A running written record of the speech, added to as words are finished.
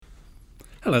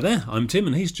Hello there, I'm Tim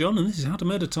and he's John and this is How to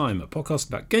Murder Time, a podcast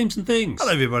about games and things.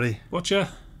 Hello everybody. Watcher.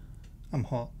 I'm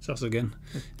hot. It's us again.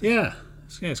 Yeah,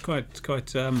 it's quite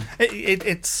It's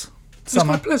it's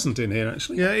summer. quite pleasant in here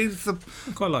actually. Yeah, I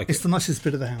quite like it's it. the nicest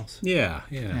bit of the house. Yeah.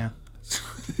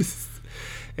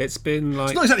 It's been like...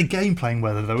 It's not exactly game playing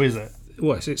weather though, is it?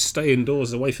 What, it's stay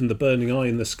indoors away from the burning eye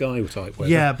in the sky type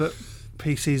weather. Yeah, but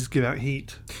PCs give out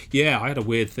heat. Yeah, I had a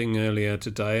weird thing earlier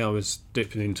today. I was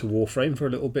dipping into Warframe for a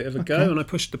little bit of a go and I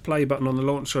pushed the play button on the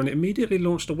launcher and it immediately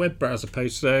launched a web browser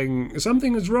page saying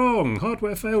something is wrong,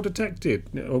 hardware fail detected.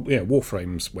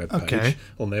 Warframe's web page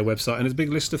on their website, and there's a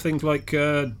big list of things like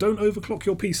don't overclock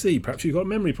your PC, perhaps you've got a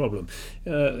memory problem,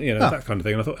 that kind of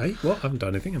thing. And I thought, hey, what? I haven't done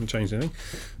anything, I haven't changed anything.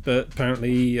 But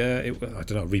apparently, I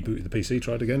don't know, rebooted the PC,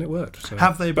 tried again, it worked. So.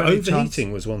 Have they, but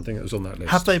overheating was one thing that was on that list.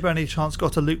 Have they by any chance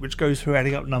got a loop which goes through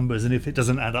adding up numbers, and if it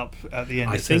doesn't add up at the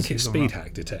end, I think it's speed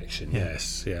hack detection. Yeah.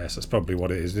 Yes, that's probably what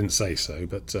it is. Didn't say so,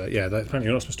 but apparently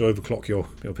you're not supposed to overclock your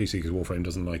PC because Warframe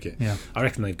doesn't like it. Yeah. I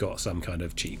reckon they've got some kind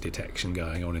of cheat detection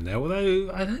going on in there, although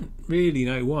I don't really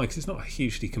know why, because it's not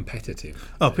hugely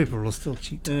competitive. Oh, people will still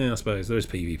cheat. Yeah, I suppose there is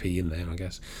PvP in there, I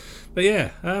guess. But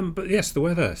but yes, the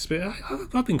weather.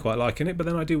 I've been quite liking it, but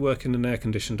then I do work in an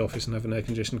air-conditioned office and have an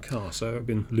air-conditioned car, so I've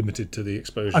been limited to the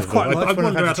exposure. I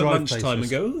wander out at lunchtime and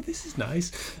go, oh, this is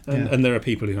nice. And there are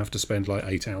people who have to spend like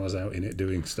 8 hours out in it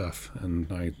doing stuff, and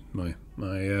my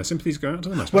sympathies go out to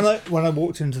them. When I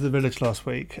walked into the village last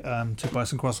week to buy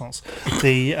some croissants,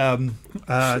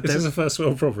 this is a first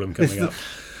world problem coming up.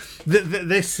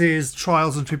 This is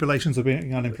trials and tribulations of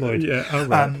being unemployed. Yeah, oh,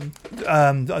 right.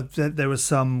 There were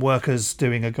some workers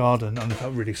doing a garden, and I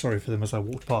felt really sorry for them as I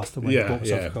walked past them when they bought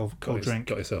myself a cold drink.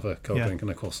 Got yourself a cold drink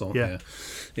and a croissant. Yeah.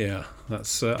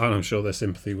 That's. And I'm sure their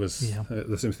sympathy was.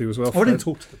 The sympathy was well. I didn't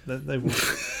talk to them. They were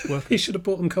working. You should have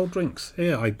bought them cold drinks.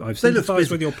 Yeah, I've sympathised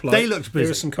with your plight. They looked busy.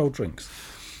 Here are some cold drinks.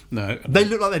 No, they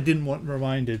looked like they didn't want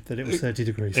reminded that it was 30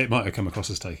 degrees. It might have come across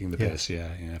as taking the piss.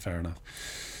 Yeah, fair enough.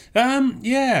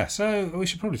 So we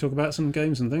should probably talk about some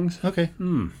games and things. Okay.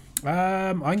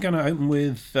 I'm going to open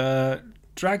with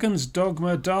Dragon's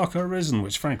Dogma Dark Arisen,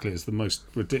 which frankly is the most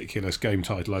ridiculous game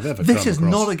title I've ever come across. This is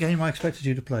not a game I expected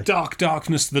you to play. Dark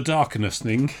Darkness, the Darkness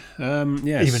thing.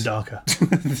 Yes. Even darker.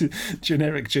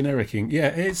 Genericing. Yeah,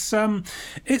 it's I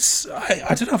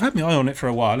don't know, I've had my eye on it for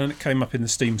a while and it came up in the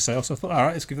Steam sale, so I thought, all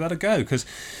right, let's give that a go, because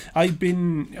I'm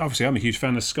a huge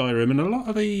fan of Skyrim, and a lot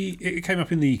of it came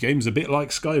up in the games a bit like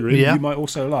Skyrim, you might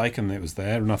also like, and it was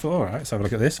there, and I thought, all right, let's have a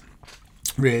look at this.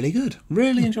 Really good.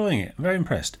 Really enjoying it. Very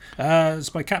impressed. It's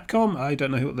by Capcom. I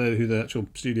don't know who the actual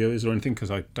studio is or anything,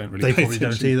 because I don't really pay attention. They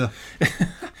probably don't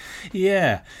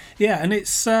either. Yeah, and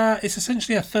it's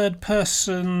essentially a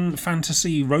third-person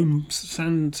fantasy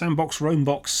sandbox,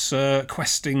 roambox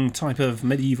questing type of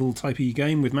medieval typey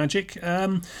game with magic.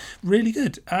 Really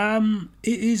good.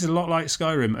 It is a lot like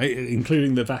Skyrim,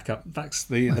 including the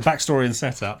backstory and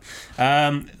setup.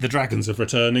 The dragons are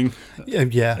returning.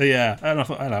 Yeah, and I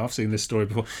thought, I've seen this story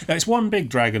before. Now, it's one big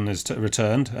dragon has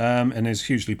returned and is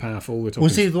hugely powerful.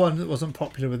 Was he the one that wasn't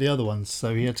popular with the other ones,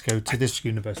 so he had to go to this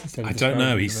universe instead of I don't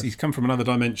know. He's come from another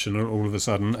dimension all of a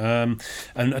sudden, and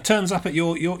it turns up at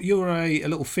you're a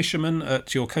little fisherman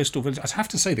at your coastal village. I have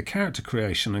to say the character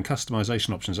creation and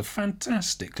customization options are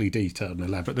fantastically detailed and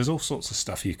elaborate. There's all sorts of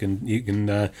stuff you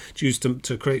can choose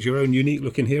to create your own unique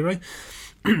looking hero.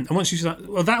 And once you see that,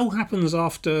 that all happens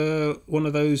after one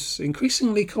of those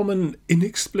increasingly common,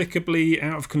 inexplicably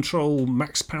out of control,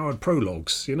 max-powered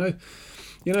prologues.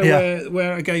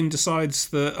 Where a game decides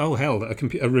that, oh hell, that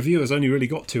a reviewer's only really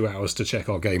got 2 hours to check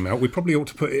our game out. We probably ought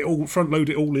to front load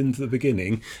it all into the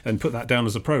beginning and put that down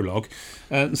as a prologue.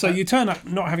 So you turn up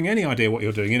not having any idea what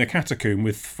you're doing in a catacomb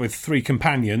with 3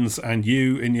 companions, and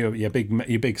you in your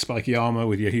big spiky armour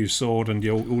with your huge sword and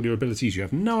all your abilities. You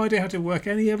have no idea how to work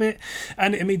any of it,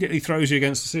 and it immediately throws you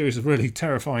against a series of really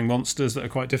terrifying monsters that are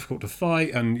quite difficult to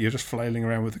fight, and you're just flailing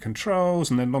around with the controls.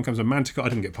 And then along comes a manticore. I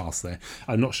didn't get past there.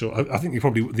 I'm not sure. I think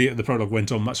the prologue went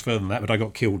on much further than that, but I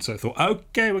got killed, so I thought,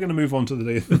 okay, we're going to move on to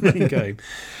the main game.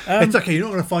 It's okay, you're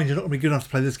not going to be good enough to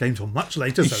play this game until much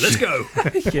later, so let's go.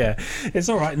 Yeah, it's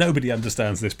all right. Nobody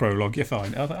understands this prologue. You're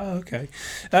fine. I thought, oh, okay.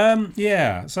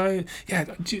 So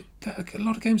a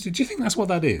lot of games. Do you think that's what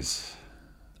that is?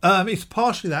 It's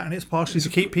partially that, and it's partially to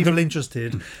keep people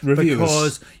interested, reviewers.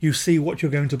 Because you see what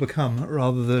you're going to become,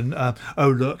 rather than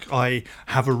look, I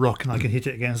have a rock and I can hit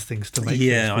it against things to make.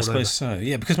 Yeah, I suppose so.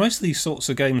 Yeah, because most of these sorts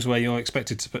of games where you're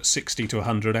expected to put 60 to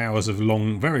 100 hours of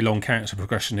very long character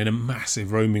progression in a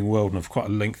massive roaming world and of quite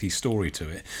a lengthy story to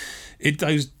it,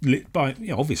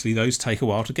 Obviously those take a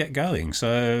while to get going.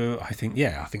 So I think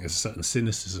there's a certain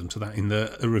cynicism to that, in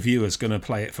that a reviewer's going to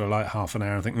play it for like half an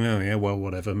hour and think, oh yeah, well,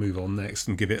 whatever, move on next,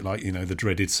 and give it like, the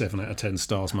dreaded 7 out of 10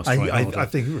 stars. Must try harder. I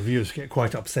think reviewers get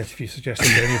quite upset if you suggest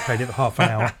they only played it for half an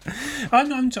hour.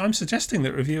 I'm suggesting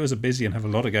that reviewers are busy and have a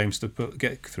lot of games to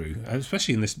get through,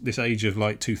 especially in this age of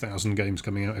like 2,000 games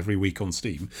coming out every week on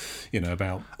Steam.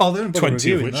 About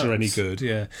 20 of which are any good.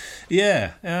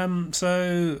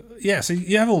 So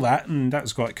you have all that, and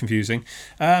that's quite confusing.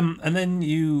 And then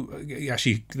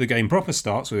the game proper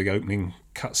starts with the opening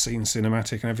cutscene,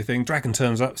 cinematic, and everything. Dragon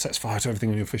turns up, sets fire to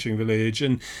everything in your fishing village,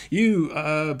 and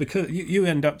because you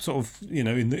end up sort of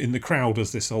in the crowd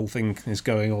as this whole thing is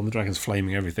going on. The dragon's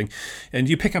flaming everything, and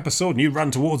you pick up a sword and you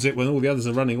run towards it when all the others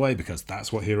are running away, because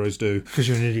that's what heroes do. Because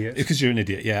you're an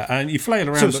idiot. Yeah. And you flail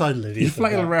around. Suicidal idiot. You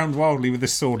flail around wildly with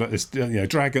this sword at this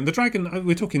dragon. The dragon.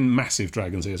 We're talking massive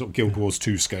dragons here, sort of Guild Wars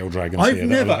 2 scale dragons. I've here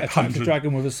never attacked a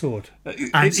dragon with a sword,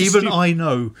 and I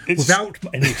know without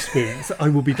any experience that I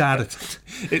will be bad at it.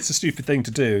 It's a stupid thing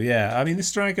to do, yeah. I mean,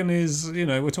 this dragon is,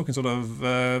 we're talking sort of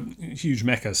huge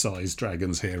mecha-sized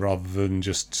dragons here, rather than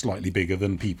just slightly bigger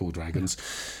than people dragons.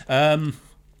 And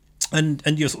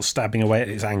you're sort of stabbing away at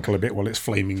its ankle a bit while it's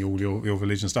flaming all your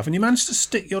village and stuff. And you manage to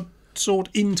stick your sword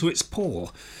into its paw,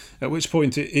 at which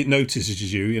point it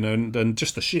notices you, and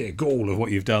just the sheer gall of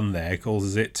what you've done there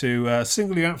causes it to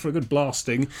single you out for a good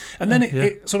blasting, and then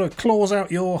it sort of claws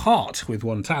out your heart with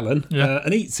one talon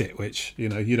and eats it, which you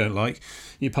don't like.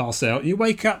 You pass out, you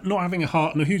wake up not having a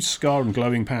heart and a huge scar and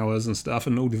glowing powers and stuff,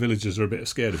 and all the villagers are a bit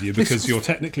scared of you because you're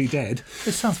technically dead.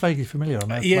 This sounds vaguely familiar.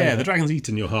 The dragon's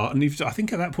eaten your heart, and I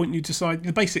think at that point you decide,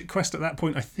 the basic quest at that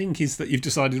point I think is that you've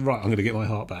decided, right, I'm going to get my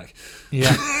heart back.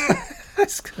 Yeah.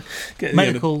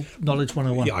 Medical knowledge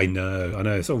 101. Yeah, I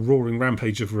know. Sort of roaring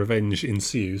rampage of revenge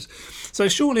ensues. So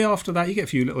shortly after that, you get a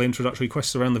few little introductory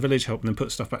quests around the village, helping them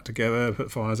put stuff back together,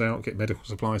 put fires out, get medical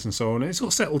supplies and so on. And it sort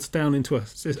of settles down into a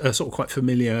sort of quite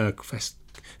familiar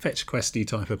fetch questy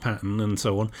type of pattern and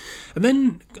so on. And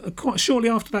then quite shortly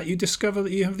after that, you discover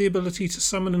that you have the ability to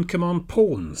summon and command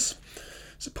pawns.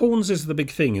 So pawns is the big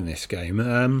thing in this game.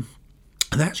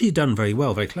 And they're actually done very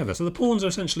well, very clever. So the pawns are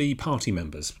essentially party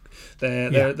members.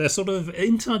 They're sort of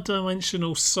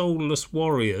interdimensional soulless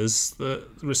warriors that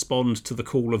respond to the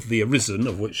call of the Arisen,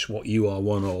 of which what you are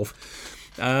one of.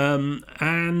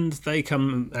 And they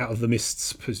come out of the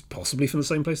mists, possibly from the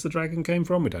same place the dragon came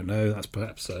from. We don't know. That's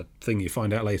perhaps a thing you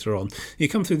find out later on. You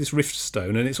come through this rift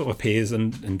stone, and it sort of appears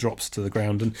and drops to the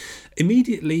ground. And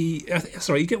immediately,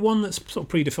 you get one that's sort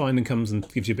of predefined and comes and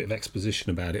gives you a bit of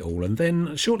exposition about it all. And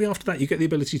then shortly after that, you get the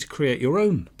ability to create your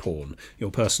own pawn,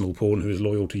 your personal pawn who is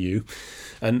loyal to you.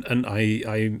 And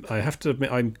I have to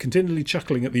admit, I'm continually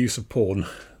chuckling at the use of pawn.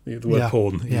 The word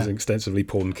pawn, using extensively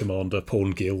pawn commander,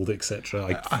 pawn guild,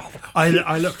 etc.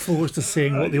 I look forward to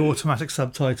seeing what the automatic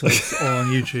subtitles on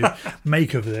YouTube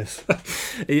make of this.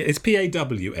 It's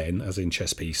PAWN, as in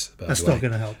chess piece. That's not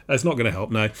going to help. That's not going to help,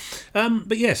 no.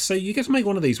 But yes, so you get to make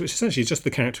one of these, which essentially is just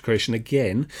the character creation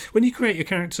again. When you create your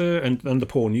character and the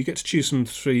pawn, you get to choose from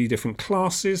 3 different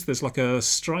classes. There's like a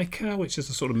striker, which is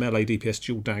a sort of melee DPS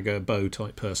dual dagger bow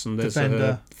type person. There's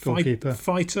defender, goalkeeper,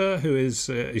 fighter, who is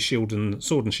sword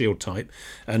and shield type,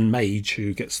 and mage,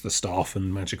 who gets the staff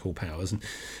and magical powers,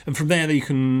 and from there you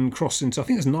can cross into, I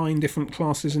think there's 9 different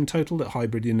classes in total that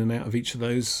hybrid in and out of each of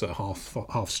those. So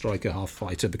half striker, half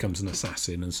fighter becomes an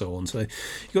assassin, and so on. So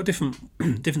you've got different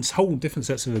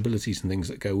sets of abilities and things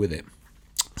that go with it.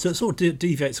 So it sort of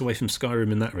deviates away from Skyrim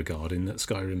in that regard, in that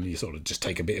Skyrim you sort of just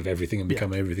take a bit of everything and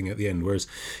become everything at the end, whereas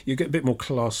you get a bit more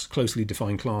closely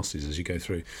defined classes as you go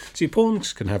through. So your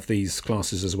pawns can have these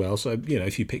classes as well. So,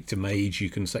 if you picked a mage, you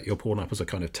can set your pawn up as a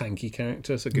kind of tanky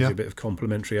character, so it gives you a bit of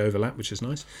complementary overlap, which is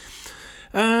nice.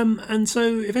 And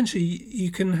so eventually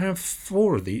you can have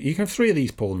 4 of these. You can have 3 of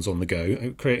these pawns on the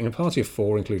go, creating a party of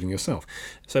 4, including yourself.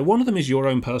 So one of them is your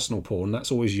own personal pawn. That's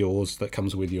always yours. That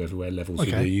comes with you everywhere. Levels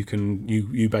with you.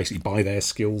 You basically buy their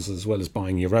skills as well as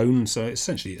buying your own. So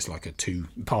essentially, it's like a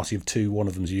party of 2. One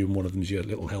of them's you, and one of them's your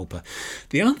little helper.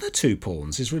 The other 2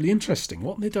 pawns is really interesting.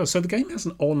 What it does. So the game has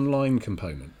an online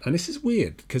component, and this is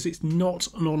weird because it's not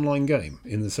an online game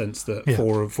in the sense that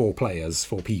 4 players,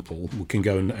 4 people can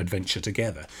go and adventure together.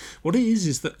 What it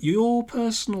is that your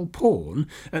personal pawn,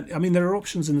 and I mean there are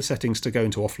options in the settings to go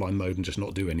into offline mode and just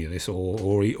not do any of this,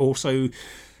 or also,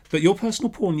 but your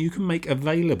personal pawn you can make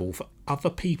available for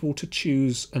other people to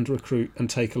choose and recruit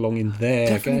and take along in their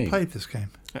game. Definitely played this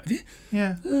game. Have you?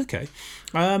 Yeah. Okay.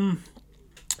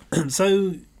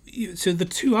 So so the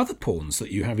two other pawns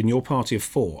that you have in your party of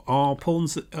 4 are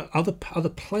pawns that other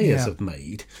players have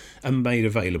made and made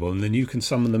available, and then you can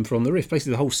summon them from the Rift.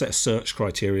 Basically, the whole set of search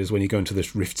criteria is when you go into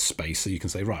this Rift space, so you can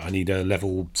say, right, I need a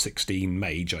level 16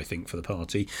 mage, I think, for the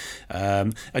party,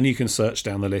 and you can search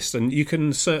down the list, and you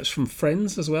can search from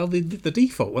friends as well. The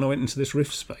default when I went into this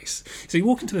Rift space, so you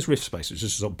walk into this Rift space, which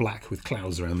is sort of black with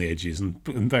clouds around the edges and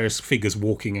various figures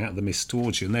walking out of the mist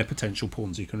towards you, and they're potential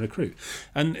pawns you can recruit.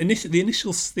 And the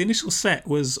initial set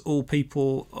was all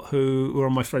people who were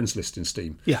on my friends list in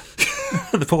Steam. Yeah.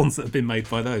 The pawns that have been made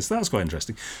by those. So that was quite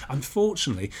interesting.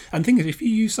 Unfortunately, and the thing is, if you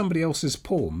use somebody else's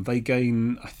pawn, I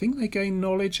think they gain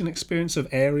knowledge and experience of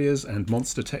areas and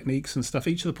monster techniques and stuff.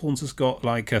 Each of the pawns has got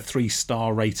like a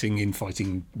 3-star rating in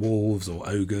fighting wolves or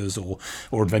ogres or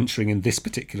adventuring in this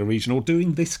particular region or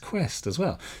doing this quest as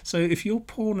well. So if your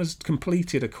pawn has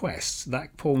completed a quest,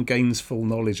 that pawn gains full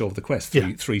knowledge of the quest,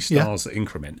 3 stars that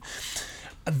increment.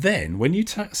 Then, when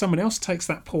someone else takes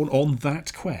that pawn on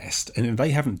that quest, and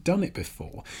they haven't done it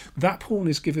before, that pawn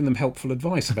is giving them helpful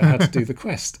advice about how to do the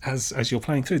quest as you're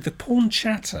playing through. The pawn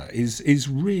chatter is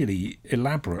really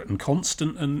elaborate and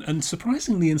constant and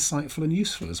surprisingly insightful and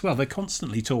useful as well. They're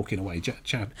constantly talking away,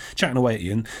 chatting away at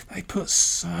you, and they put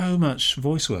so much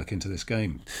voice work into this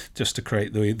game just to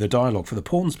create the dialogue for the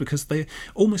pawns, because they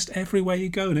almost everywhere you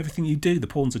go and everything you do, the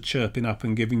pawns are chirping up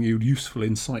and giving you useful,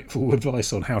 insightful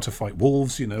advice on how to fight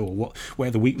wolves, or where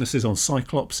the weaknesses on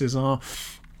Cyclopses are,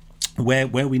 where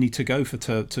we need to go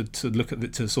to look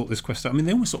at to sort this quest out. I mean,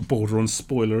 they almost sort of border on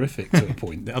spoilerific to a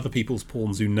point. The other people's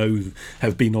pawns who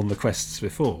have been on the quests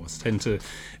before tend to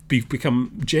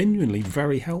become genuinely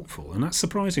very helpful, and that's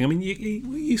surprising. I mean,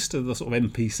 we're used to the sort of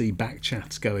NPC back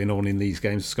chats going on in these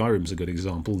games. Skyrim's a good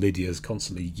example. Lydia's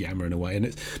constantly yammering away,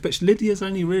 but Lydia's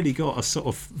only really got a sort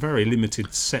of very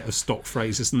limited set of stock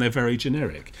phrases, and they're very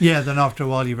generic. Yeah, then after a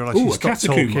while you realise she's stopped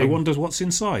talking. I wonder what's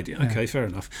inside. Yeah, okay, fair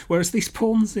enough. Whereas these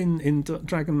pawns in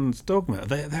Dragon's Dogma,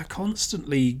 they're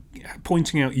constantly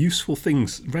pointing out useful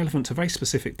things relevant to very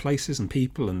specific places and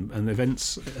people and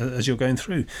events as you're going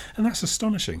through, and that's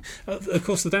astonishing. Of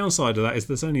course, the downside of that is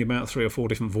there's only about 3 or 4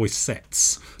 different voice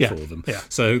sets for them. Yeah.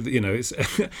 So it's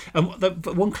and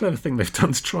one clever thing they've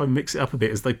done to try and mix it up a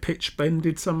bit is they pitch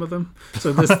bended some of them.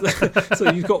 So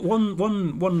so you've got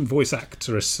one voice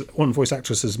actress. One voice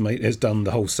actress has done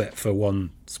the whole set for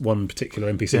one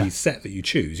particular NPC set that you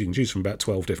choose. You can choose from about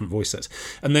 12 different voice sets,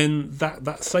 and then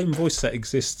that same voice set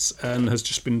exists and has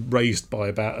just been raised by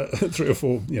about 3 or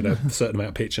 4, a certain amount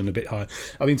of pitch and a bit higher.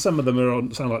 I mean, some of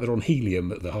them sound like they're on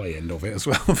helium at the high end of it as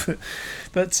well.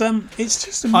 but it's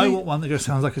just amazing. I want one that just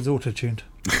sounds like it's auto-tuned.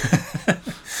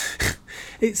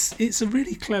 It's a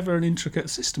really clever and intricate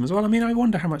system as well. I mean, I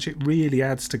wonder how much it really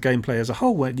adds to gameplay as a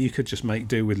whole, where you could just make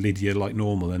do with Lydia like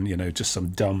normal and, just some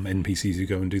dumb NPCs who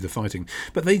go and do the fighting.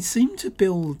 But they seem to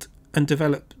build and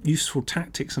develop useful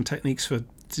tactics and techniques for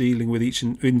dealing with each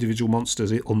individual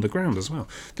monsters on the ground as well.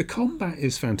 The combat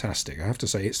is fantastic, I have to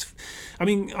say.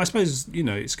 I suppose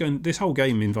this whole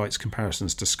game invites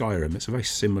comparisons to Skyrim. It's a very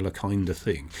similar kind of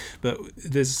thing, but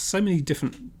there's so many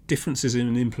differences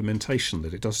in implementation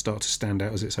that it does start to stand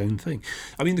out as its own thing.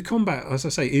 I mean, the combat, as I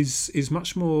say, is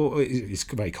much more. It's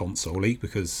very console-y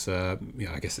because I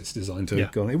guess it's designed to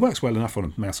go on. It works well enough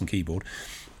on a mouse and keyboard.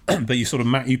 But you sort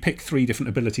of you pick 3 different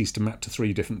abilities to map to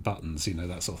 3 different buttons,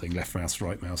 that sort of thing. Left mouse,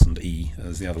 right mouse, and E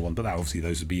as the other one. But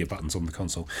those would be your buttons on the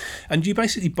console. And you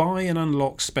basically buy and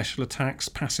unlock special attacks,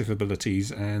 passive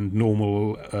abilities, and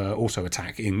normal auto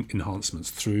attack enhancements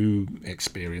through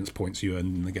experience points you earn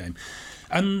in the game.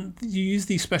 And you use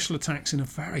these special attacks in a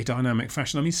very dynamic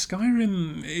fashion. I mean,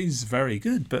 Skyrim is very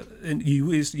good, but you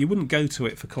wouldn't go to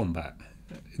it for combat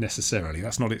necessarily.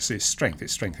 That's not its strength.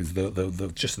 Its strength is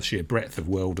the just the sheer breadth of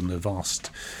world and the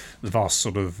vast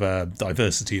sort of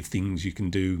diversity of things you can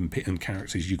do and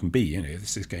characters you can be.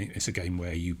 It's a game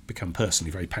where you become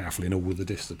personally very powerful in all of the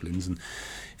disciplines and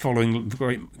following the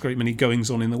great many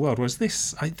goings on in the world. Whereas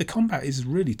the combat is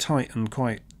really tight and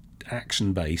quite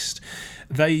action based.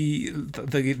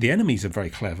 The enemies are very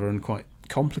clever and quite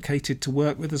complicated to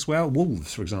work with as well.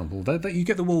 Wolves, for example, you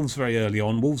get the wolves very early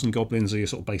on. Wolves and goblins are your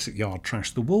sort of basic yard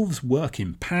trash. The wolves work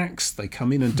in packs. They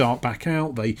come in and dart back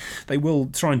out. They will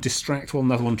try and distract while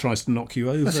another one tries to knock you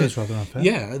over. That seems rather unfair.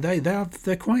 Yeah,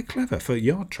 they're quite clever for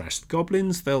yard trash. The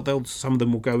goblins, they'll some of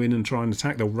them will go in and try and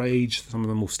attack. They'll rage. Some of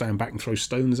them will stand back and throw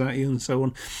stones at you and so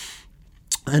on.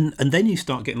 And then you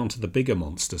start getting onto the bigger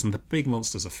monsters, and the big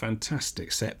monsters are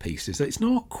fantastic set pieces. It's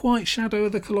not quite Shadow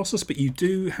of the Colossus, but you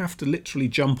do have to literally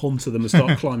jump onto them and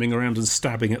start climbing around and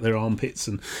stabbing at their armpits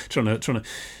and trying to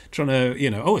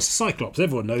it's a Cyclops.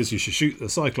 Everyone knows you should shoot the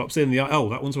Cyclops in the eye. Oh,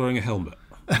 that one's wearing a helmet.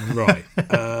 Right.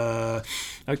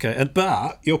 Okay,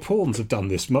 but your pawns have done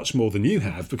this much more than you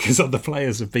have, because other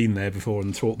players have been there before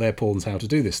and taught their pawns how to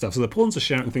do this stuff. So the pawns are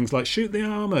shouting things like, shoot the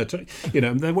armour.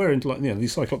 They're wearing, like,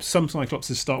 these Cyclops. Some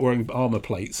Cyclopses start wearing armour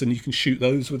plates, and you can shoot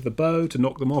those with the bow to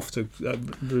knock them off.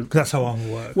 That's how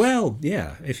armour works. Well,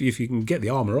 yeah, if you can get the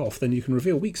armour off, then you can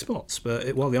reveal weak spots.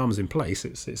 But while the armour's in place,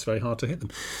 it's very hard to hit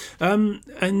them.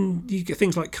 And you get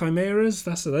things like chimeras.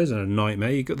 Those are a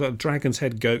nightmare. You got the dragon's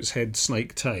head, goat's head,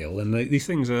 snake tail, and these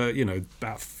things are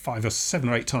about 5 or 7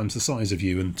 or 8 times the size of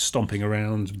you and stomping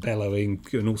around, bellowing,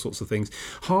 and all sorts of things.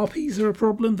 Harpies are a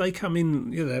problem. They come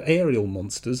in, they're aerial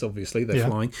monsters. Obviously, they're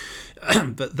flying,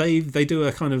 but they do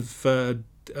a kind of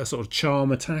a sort of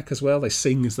charm attack as well. They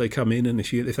sing as they come in, and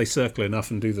if they circle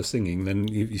enough and do the singing, then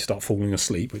you start falling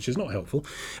asleep, which is not helpful.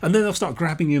 And then they'll start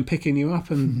grabbing you and picking you up,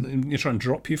 and you try and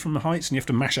drop you from the heights, and you have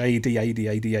to mash AD.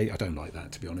 I don't like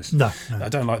that, to be honest. No. I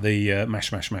don't like the mash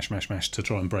to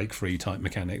try and break free type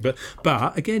mechanic.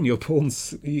 But again, your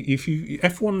pawns, if you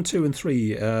F1, 2 and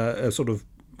 3 are sort of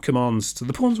commands to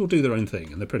the pawns will do their own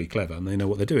thing, and they're pretty clever and they know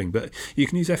what they're doing, but you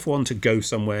can use F1 to go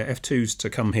somewhere, F2's to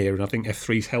come here, and I think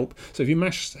F3's help. So if you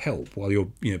mash help while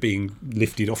you're being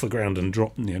lifted off the ground and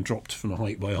dropped from a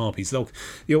height by harpies,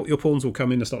 your pawns will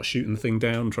come in and start shooting the thing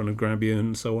down, trying to grab you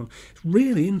and so on. It's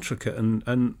really intricate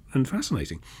and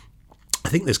fascinating. I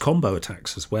think there's combo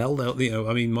attacks as well.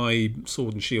 My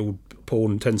sword and shield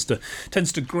pawn tends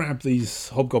to grab these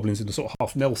hobgoblins into sort of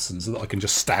half Nelsons so that I can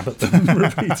just stab at them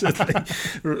repeatedly.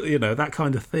 That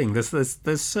kind of thing.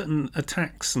 There's certain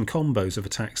attacks and combos of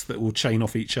attacks that will chain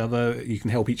off each other. You can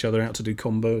help each other out to do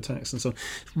combo attacks and so on.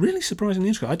 It's really surprisingly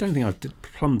intricate. I don't think I've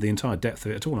plumbed the entire depth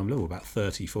of it at all. I'm level about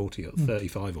 30, 40, or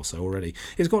 35 or so already.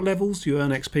 It's got levels. You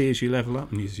earn XP as you level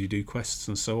up and as you do quests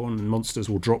and so on. And monsters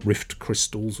will drop rift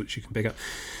crystals, which you can pick up.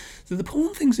 So the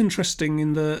pawn thing's interesting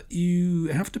in that you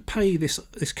have to pay this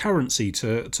currency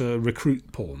to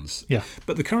recruit pawns. Yeah.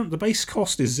 But the base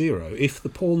cost is 0 if the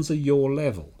pawns are your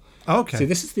level. Okay. See,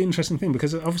 this is the interesting thing,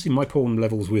 because obviously my pawn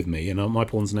level's with me, and my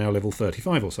pawn's now level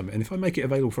 35 or something. And if I make it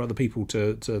available for other people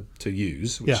to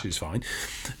use, which is fine,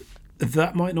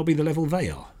 that might not be the level they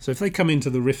are. So if they come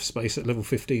into the rift space at level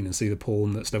 15 and see the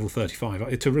pawn that's level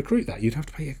 35, to recruit that, you'd have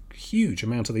to pay a huge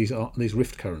amount of these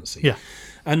rift currency. Yeah.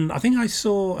 And I think I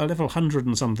saw a level 100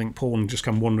 and something pawn just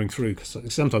come wandering through, because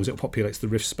sometimes it populates the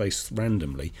rift space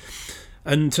randomly.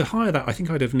 And to hire that, I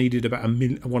think I'd have needed about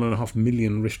 1.5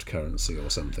 million rift currency or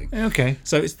something. Okay.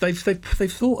 So they've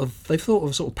thought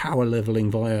of sort of power leveling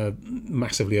via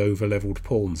massively over leveled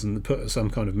pawns and put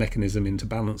some kind of mechanism in to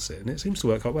balance it, and it seems to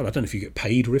work quite well. I don't know if you get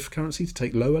paid rift currency to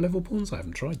take lower level pawns. I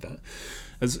haven't tried that.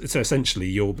 So essentially,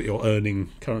 you're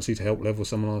earning currency to help level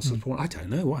someone else's pawn. I don't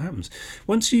know what happens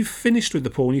once you've finished with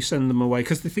the pawn. You send them away,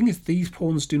 because the thing is, these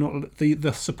pawns do not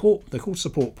the support. They're called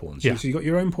support pawns. Yeah. So you've got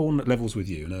your own pawn that levels with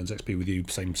you and earns XP with you,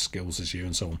 same skills as you,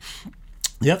 and so on.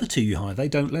 The other two you hire, they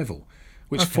don't level,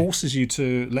 which forces you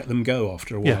to let them go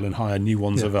after a while and hire new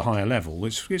ones of a higher level,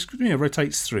 which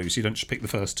rotates through. So you don't just pick the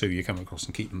first two you come across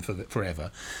and keep them forever.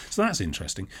 So that's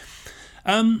interesting.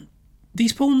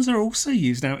 These pawns are also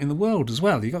used out in the world as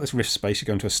well. You've got this rift space, you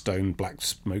go into a stone, black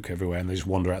smoke everywhere, and they just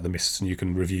wander out the mists, and you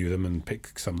can review them and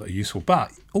pick some that are useful.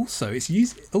 But also, it's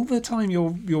used all the time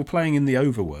you're playing in the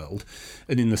overworld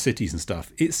and in the cities and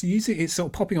stuff. It's sort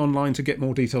of popping online to get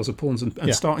more details of pawns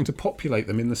and starting to populate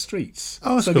them in the streets.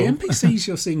 Oh, so cool. The NPCs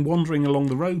you're seeing wandering along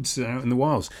the roads out in the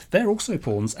wilds, they're also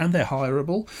pawns, and they're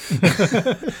hireable.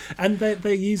 And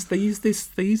they use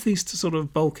these to sort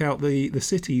of bulk out the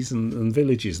cities and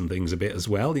villages and things a bit as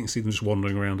well. You can see them just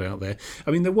wandering around out there.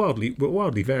 I mean, they're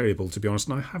wildly variable, to be honest,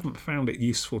 and I haven't found it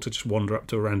useful to just wander up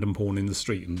to a random pawn in the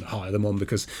street and hire them on,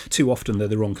 because too often they're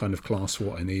the wrong kind of class for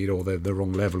what I need, or they're the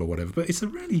wrong level or whatever. But it's a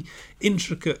really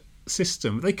intricate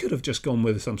system. They could have just gone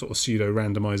with some sort of pseudo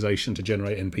randomization to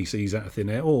generate NPCs out of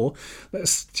thin air, or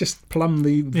let's just plumb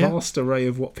the vast array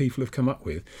of what people have come up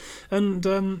with. And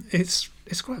it's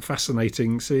quite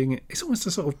fascinating seeing it. It's almost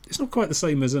it's not quite the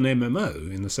same as an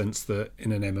MMO, in the sense that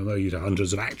in an MMO you'd have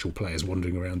hundreds of actual players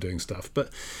wandering around doing stuff,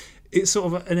 but it's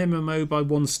sort of an MMO by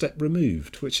one step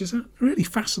removed, which is a really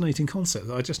fascinating concept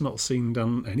that I've just not seen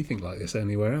done anything like this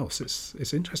anywhere else.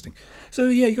 It's interesting. So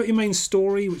you've got your main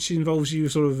story, which involves you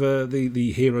sort of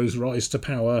the hero's rise to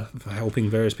power, helping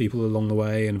various people along the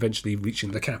way, and eventually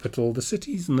reaching the capital. The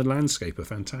cities and the landscape are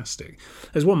fantastic.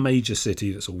 There's one major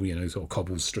city that's all sort of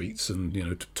cobbled streets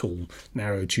and tall,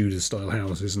 narrow Tudor style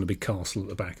houses and a big castle at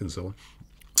the back and so on.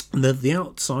 The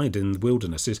outside in the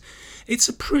wilderness it's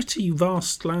a pretty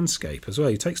vast landscape as well.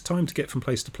 It takes time to get from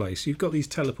place to place. You've got these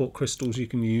teleport crystals you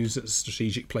can use at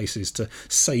strategic places to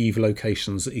save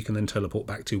locations that you can then teleport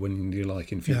back to when you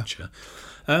like in future.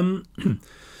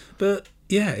 But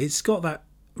it's got that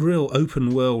real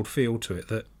open world feel to it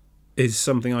that is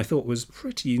something I thought was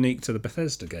pretty unique to the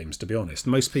Bethesda games, to be honest.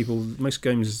 Most people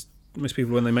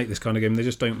when they make this kind of game, they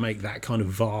just don't make that kind of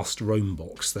vast roam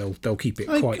box. They'll keep it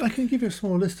quite. I can give you a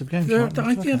small list of games.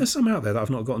 There's some out there that I've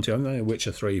not gotten to. I know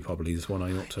Witcher 3 probably is one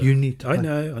I ought to. You need to. I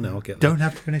know. I'll get. Don't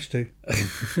have to finish 2.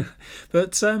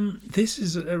 But this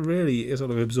is a really sort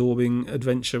of absorbing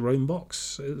adventure roam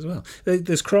box as well.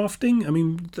 There's crafting. I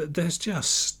mean, there's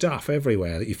just stuff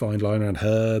everywhere that you find lying around: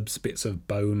 herbs, bits of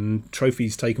bone,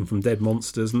 trophies taken from dead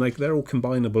monsters, and they're all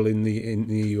combinable in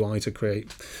the UI to create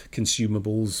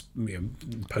consumables.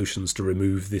 Potions to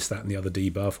remove this, that, and the other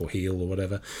debuff or heal or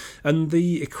whatever, and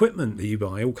the equipment that you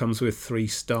buy all comes with 3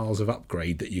 stars of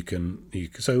upgrade that you can.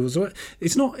 So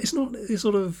it's not this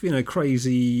sort of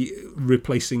crazy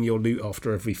replacing your loot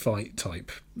after every fight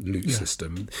type loot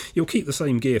system. You'll keep the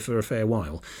same gear for a fair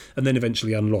while, and then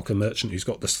eventually unlock a merchant who's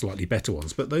got the slightly better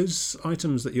ones. But those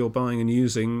items that you're buying and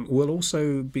using will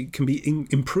also can be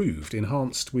improved,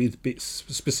 enhanced with bits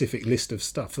specific list of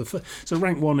stuff. So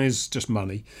rank 1 is just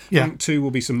money. Rank 2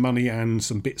 will be some money and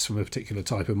some bits from a particular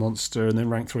type of monster, and then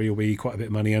rank 3 will be quite a bit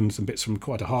of money and some bits from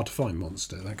quite a hard to find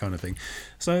monster, that kind of thing.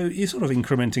 So you're sort of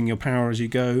incrementing your power as you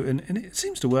go, and it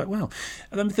seems to work well.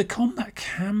 And the combat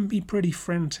can be pretty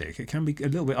frantic. It can be a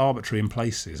little bit arbitrary in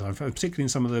places. Particularly in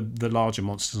some of the larger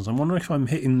monsters. I'm wondering if I'm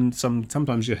hitting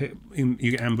sometimes you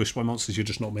get ambushed by monsters you're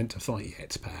just not meant to fight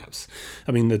yet, perhaps.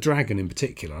 I mean, the dragon in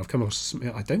particular, I've come across.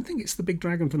 I don't think it's the big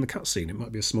dragon from the cutscene. It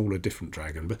might be a smaller, different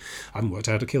dragon, but I haven't worked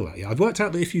out how to kill that yet. I've worked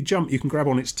out that if you jump, you can grab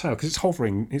on its tail because it's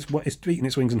hovering. It's beating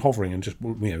its wings and hovering and just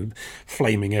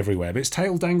flaming everywhere. But its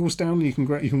tail dangles down, and you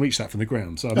can reach that from the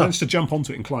ground. So I managed to jump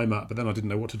onto it and climb up, but then I didn't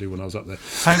know what to do when I was up there.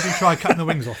 Have you tried cutting the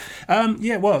wings off? Have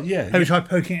you tried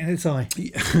poking it in its eye?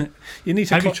 You need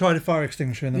to. Have you tried a fire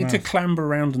extinguisher in the mouth? You need to clamber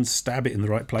around and stab it in the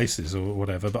right places or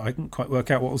whatever, but I didn't quite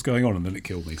work out what was going on, and then it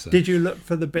killed me. So. Did you look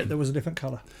for the bit that was a different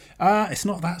colour? It's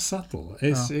not that subtle.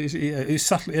 It's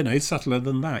subtle. It's subtler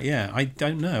than that. Yeah, I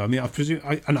don't know. I mean, I presume,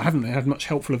 and I haven't had much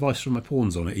helpful advice from my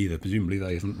pawns on it either. Presumably,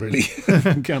 they haven't really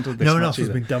encountered this. No one else has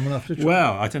been dumb enough to try.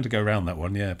 Well, I tend to go around that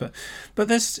one, yeah. But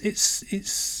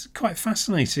it's quite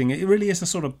fascinating. It really is a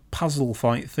sort of puzzle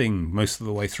fight thing most of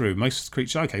the way through. Most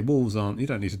creatures, okay, wolves aren't. You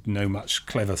don't need to know much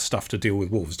clever stuff to deal with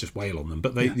wolves. Just wail on them.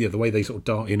 But the way they sort of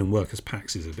dart in and work as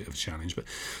packs is a bit of a challenge. But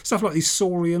stuff like these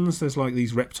saurians, there's like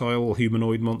these reptile or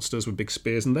humanoid monsters with big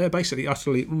spears, and they're basically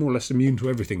utterly more or less immune to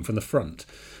everything from the front.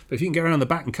 But if you can get around the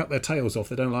back and cut their tails off,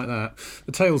 they don't like that.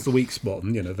 The tail's the weak spot,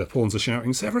 and the pawns are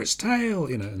shouting, "Sever its tail!"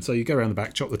 And so you go around the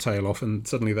back, chop the tail off, and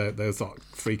suddenly they'll start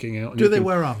freaking out. Do they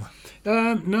wear armour?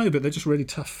 No, but they're just really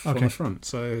tough on the front.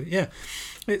 So yeah,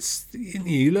 it's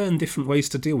you learn different ways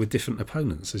to deal with different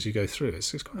opponents as you go through.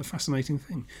 It's quite a fascinating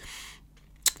thing.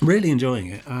 Really enjoying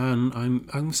it, and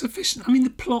I'm sufficient. I mean,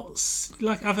 the plots,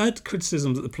 like I've heard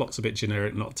criticisms that the plot's a bit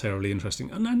generic, not terribly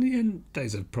interesting, and in the end,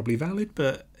 those are probably valid,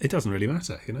 but it doesn't really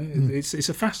matter. It's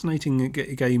a fascinating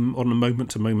game on a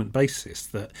moment-to-moment basis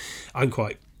that I'm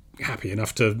quite happy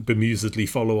enough to bemusedly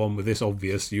follow on with this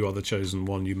obvious "you are the chosen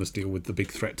one, you must deal with the big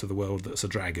threat to the world that's a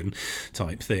dragon"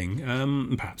 type thing.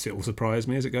 Perhaps it will surprise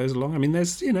me as it goes along. I mean,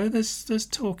 there's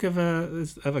talk of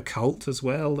a cult as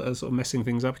well that are sort of messing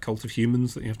things up, a cult of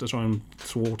humans that you have to try and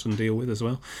thwart and deal with as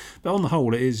well. But on the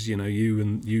whole, it is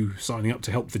you signing up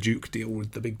to help the Duke deal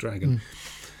with the big dragon.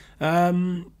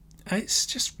 It's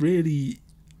just really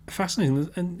fascinating,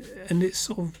 and it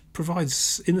sort of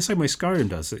provides, in the same way Skyrim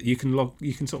does, that you can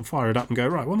sort of fire it up and go,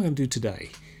 right, what am I going to do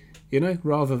today?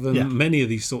 Rather than many of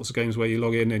these sorts of games where you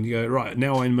log in and you go, right,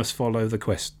 now I must follow the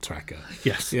quest tracker.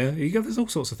 Yes. Yeah, there's all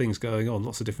sorts of things going on,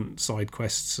 lots of different side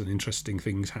quests and interesting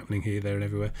things happening here, there, and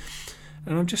everywhere.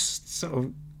 And I'm just sort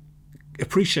of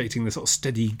appreciating the sort of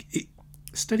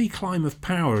steady climb of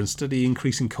power and steady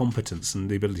increasing competence and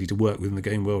the ability to work within the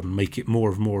game world and make it more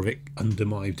of it under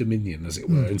my dominion, as it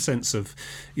were, in sense of,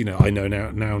 I now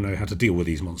know how to deal with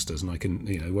these monsters, and I can,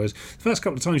 whereas the first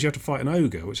couple of times you have to fight an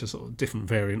ogre, which is sort of different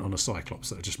variant on a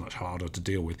cyclops that are just much harder to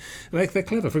deal with. They're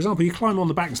clever. For example, you climb on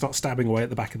the back and start stabbing away at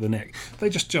the back of the neck. They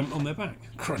just jump on their back,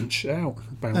 crunch out,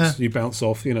 bounce, you bounce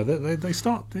off. They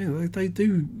start. They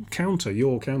do counter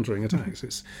your countering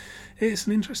attacks. It's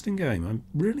an interesting game. I'm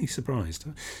really surprised.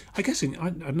 I guess I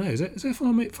don't know. Is there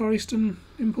Far Eastern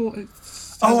import?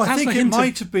 I think it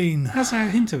might have been. Has a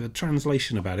hint of a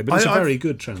translation about it, but it's a very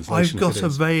good translation. I've got a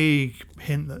vague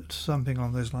hint that something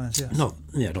along those lines. Yes. Not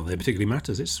that it particularly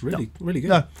matters. It's really good.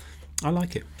 No. I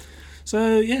like it.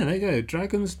 So there you go.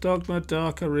 Dragon's Dogma: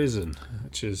 Dark Arisen,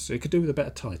 which is, it could do with a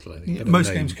better title, I think.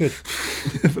 Most games could.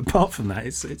 Apart from that,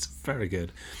 it's very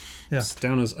good. Yeah. It's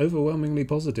down as overwhelmingly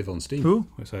positive on Steam. Ooh.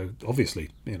 So obviously,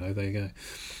 there you go.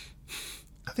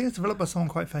 I think it's developed by someone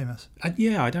quite famous.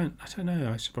 Yeah, I don't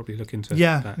know. I should probably look into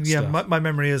Yeah, that yeah. stuff. My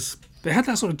memory is. But it had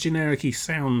that sort of generic-y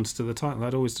sound to the title.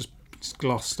 I'd always just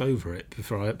glossed over it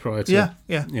prior to, Yeah.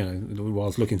 you know, while I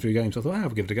was looking through games. I thought, I'll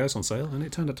give it a go. It's on sale, and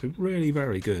it turned out to be really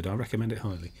very good. I recommend it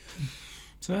highly.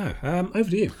 So, over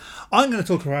to you. I'm going to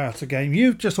talk about a game.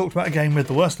 You've just talked about a game with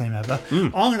the worst name ever.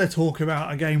 I'm going to talk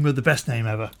about a game with the best name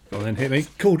ever. Go on then, hit me.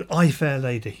 Called I Fair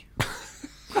Lady.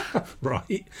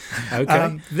 Right.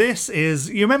 Okay. This is,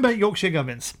 you remember Yorkshire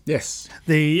Gubbins? Yes.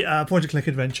 The point-and-click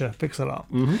adventure pixel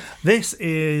art. Mm-hmm. This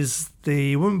is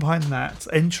the woman behind that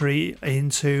entry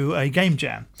into a game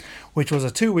jam, which was a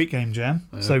 2-week game jam.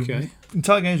 Okay. So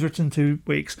entire game's written in 2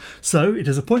 weeks. So it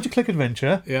is a point-and-click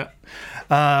adventure. Yeah.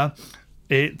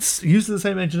 It's using the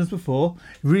same engine as before.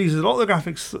 It reuses a lot of the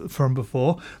graphics from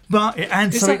before, but it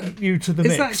adds something new to the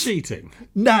mix. Is that cheating?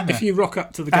 No. If you rock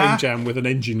up to the game jam with an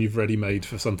engine you've already made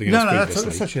for something else previously.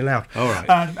 That's actually allowed. All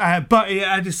right. But it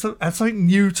adds something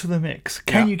new to the mix.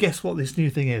 Can you guess what this new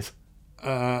thing is?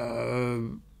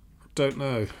 Don't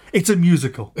know. It's a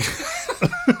musical.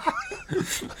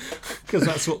 Because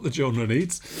that's what the genre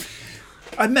needs.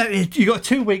 You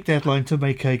got a 2-week deadline to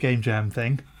make a game jam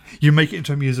thing. You make it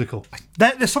into a musical.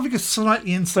 There's something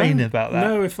slightly insane about that. I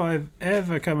don't know if I've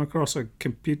ever come across a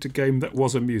computer game that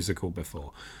was a musical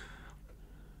before.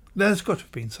 There's got to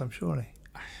have been some, surely.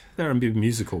 There have been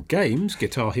musical games,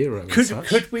 Guitar Hero and such.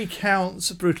 Could we count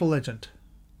Brutal Legend?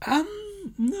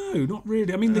 No, not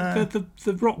really. I mean,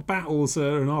 the rock battles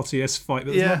are an RTS fight,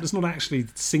 but there's not actually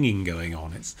singing going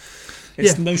on. It's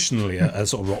notionally a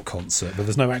sort of rock concert, but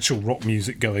there's no actual rock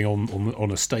music going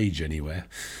on a stage anywhere.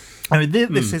 I mean,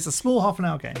 this is a small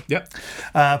half-an-hour game. Yep.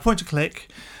 Point and click.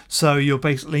 So you're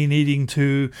basically needing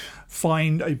to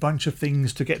find a bunch of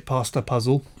things to get past a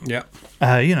puzzle. Yeah.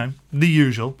 The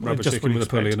usual. Rubber chicken with a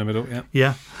pulley in the middle. Yeah.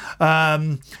 Yeah.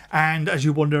 And as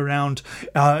you wander around,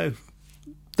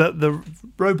 the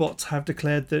robots have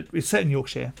declared that it's set in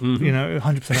Yorkshire.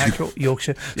 100% accurate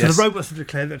Yorkshire. So the robots have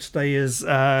declared that today is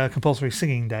compulsory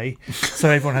singing day. So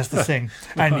everyone has to sing,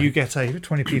 and you get a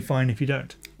 20p fine if you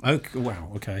don't. Okay.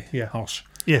 Wow. Okay. Yeah. Harsh.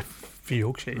 Yeah, for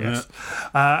Yorkshire, yes.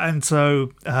 And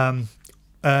so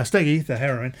Steggy, the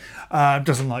heroine,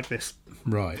 doesn't like this.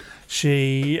 Right.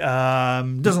 She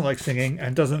doesn't like singing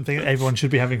and doesn't think everyone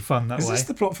should be having fun that way. Is this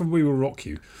the plot from We Will Rock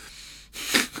You?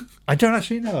 I don't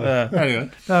actually know. Anyway.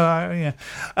 Yeah.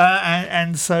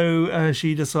 And so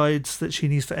she decides that she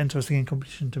needs to enter a singing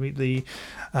competition to meet the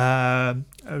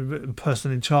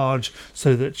person in charge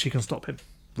so that she can stop him.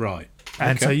 Right.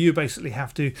 And so you basically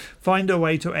have to find a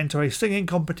way to enter a singing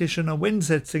competition and win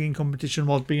said singing competition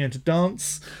while being able to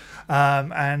dance.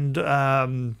 And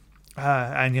you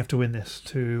have to win this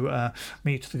to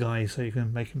meet the guy so you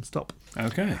can make him stop.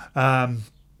 Okay.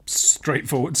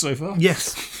 Straightforward so far.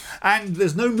 Yes. And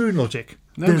there's no moon logic.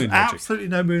 There's absolutely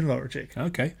no moon logic.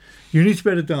 Okay. You need to be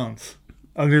able to dance.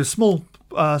 I'll give a small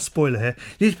spoiler here.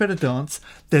 You need to be able to dance.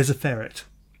 There's a ferret.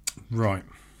 Right.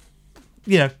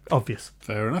 Obvious.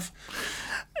 Fair enough.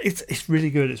 It's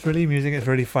really good. It's really amusing. It's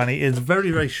really funny. It's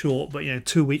very, very short, but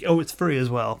 2 weeks. Oh, it's free as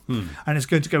well. And it's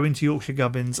going to go into Yorkshire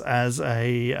Gubbins as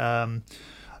a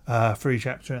free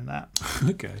chapter in that.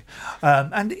 Okay.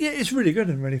 And it's really good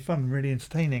and really fun, really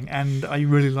entertaining. And I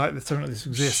really like that something like this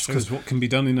exists. Because what can be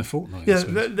done in a fortnight. Yeah,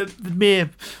 the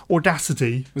mere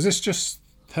audacity. Was this just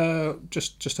her,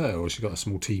 just her, or has she got a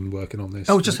small team working on this?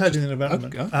 Oh, just her doing the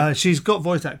development. Okay. She's got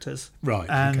voice actors, right?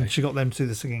 And she got them to do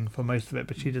the singing for most of it,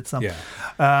 but she did some. Yeah.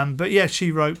 But yeah, she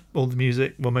wrote all the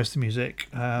music, most of the music.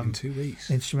 In 2 weeks.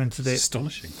 Instrumented it.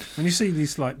 Astonishing. When you see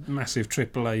these massive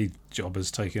AAA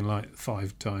jobbers taking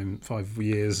 5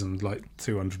 years and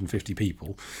 250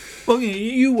 people. Well,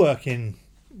 you work in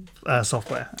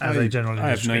software as a general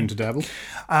industry. I have known to dabble.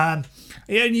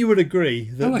 And you would agree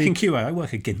that I work in QA. I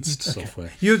work against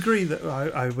software. You agree that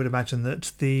I would imagine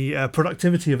that the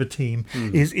productivity of a team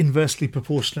is inversely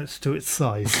proportionate to its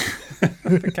size.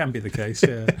 That can be the case.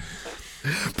 Yeah.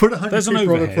 Put 100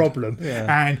 people on a problem,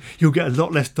 and you'll get a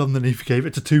lot less done than if you gave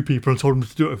it to 2 people and told them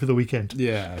to do it over the weekend.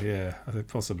 Yeah, I think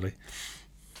possibly.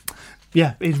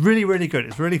 Yeah, it's really, really good.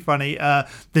 It's really funny.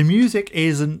 The music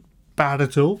isn't bad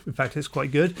at all. In fact, it's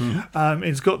quite good.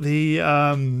 It's got the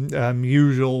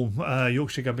usual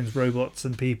Yorkshire Gubbins robots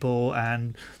and people,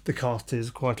 and the cast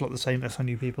is quite a lot the same as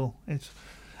New People. Which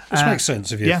makes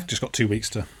sense if you've just got 2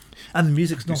 weeks to. And the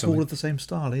music's not all of the same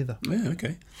style either. Yeah,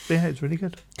 okay. Yeah, it's really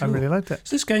good. Cool. I really liked it.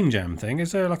 So this Game Jam thing,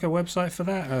 is there a website for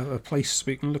that? A place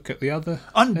we can look at the other?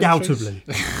 Undoubtedly.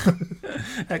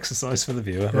 Exercise for the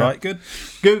viewer. Yeah. Right, good.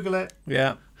 Google it.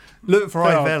 Yeah. Look for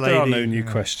I Fair Lady. There are no new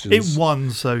questions. It won,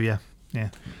 so yeah. Yeah.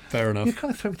 Fair enough. You're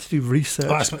kind of thrown to do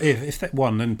research. Well, if that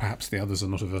one, then perhaps the others are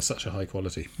not of such a high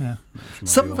quality. Yeah.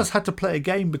 Some of us had to play a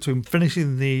game between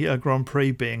finishing the Grand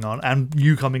Prix being on and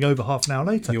you coming over half an hour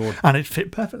later, and it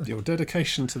fit perfectly. Your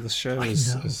dedication to the show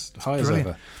is as high as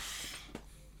ever.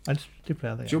 I just did play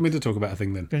that. Do you want me to talk about a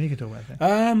thing then? You can talk about it.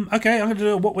 Okay, I'm going to do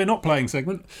a what we're not playing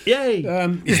segment. Yay!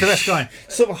 He's the best guy.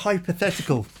 Sort of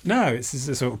hypothetical. No, it's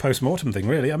a sort of post-mortem thing,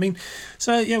 really. I mean,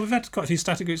 so yeah, we've had quite a few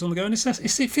static groups on the go, and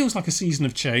it feels like a season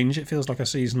of change. It feels like a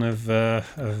season of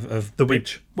The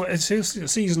Witch. Well, it's a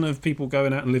season of people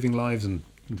going out and living lives and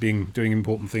doing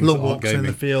important things. Long that aren't walks in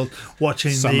gaming. the field,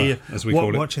 watching Summer, as we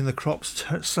call it. watching the crops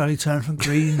slowly turn from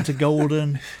green to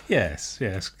golden. Yes,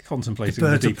 contemplating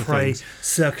Birds the of deeper prey things.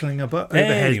 circling overhead,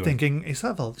 Anyway. thinking, "Is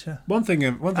that vulture? One thing.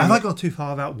 Have I gone too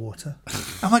far without water?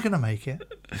 Am I going to make it?"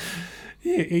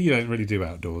 You don't really do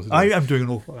outdoors. do I you? am doing an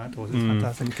awful lot outdoors. It's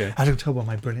fantastic. okay. As you can tell by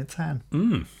my brilliant tan.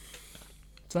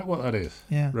 Is that what that is?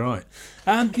 Yeah. Right.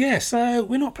 So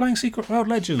we're not playing Secret World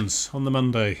Legends on the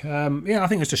Monday. I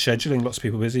think it's just scheduling. Lots of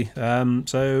people busy. I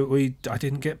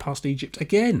didn't get past Egypt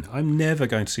again. I'm never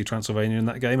going to see Transylvania in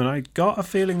that game, and I got a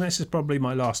feeling this is probably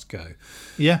my last go.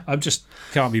 Yeah. I just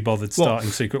can't be bothered starting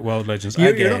Secret World Legends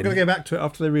You're again. not going to go back to it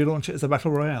after they relaunch it as a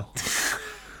battle royale.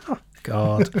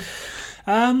 God.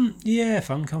 Fun.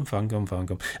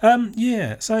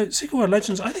 So Secret World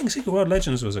Legends, I think Secret World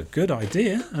Legends was a good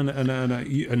idea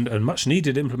and much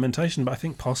needed implementation, but I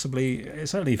think possibly,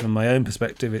 certainly from my own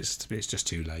perspective, it's just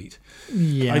too late.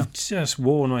 Yeah. I've just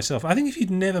worn myself. I think if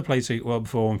you'd never played Secret World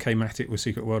before and came at it with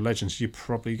Secret World Legends, you're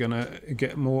probably going to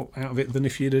get more out of it than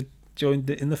if you'd have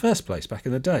joined it in the first place back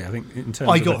in the day. I think in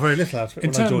terms I of got very little out of it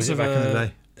when I joined it back in the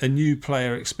day. a new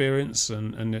player experience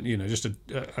and just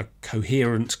a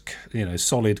coherent,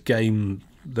 solid game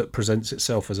that presents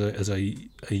itself as a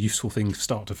useful thing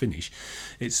start to finish,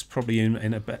 it's probably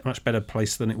in a much better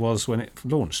place than it was when it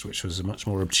launched, which was a much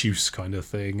more obtuse kind of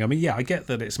thing. I mean, I get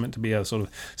that it's meant to be a sort of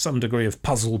some degree of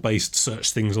puzzle-based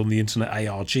search things on the internet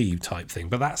ARG type thing,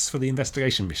 but that's for the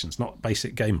investigation missions, not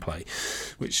basic gameplay,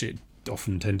 which it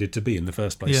often tended to be in the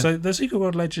first place. Yeah. So the Secret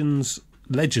World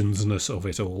legendsness of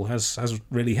it all has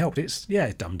really helped. It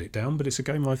dumbed it down, but it's a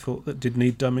game I thought that did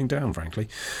need dumbing down, frankly.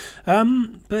 We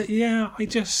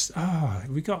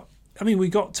got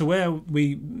to where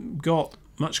we got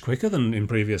much quicker than in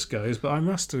previous goes, but I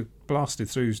must have blasted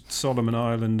through Solomon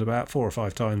Island about 4 or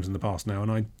 5 times in the past now,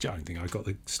 and I don't think I've got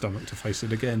the stomach to face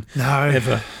it again. No.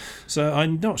 Ever. So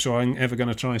I'm not sure I'm ever going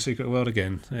to try Secret World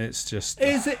again. It's just...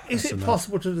 Is it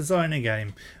possible to design a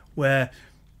game where,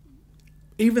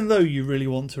 even though you really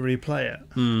want to replay it,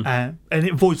 and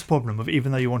it avoids the problem of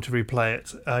even though you want to replay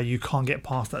it, you can't get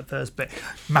past that first bit.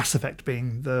 Mass Effect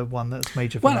being the one that's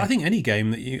major for me. Well, I think any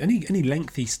game that any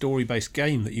lengthy story-based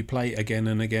game that you play again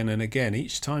and again and again,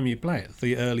 each time you play it,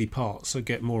 the early parts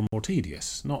get more and more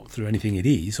tedious. Not through anything it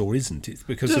is or isn't. It's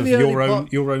because of your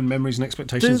own memories and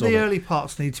expectations Do of the it. early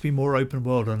parts need to be more open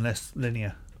world and less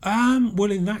linear?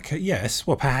 Well, in that case, yes.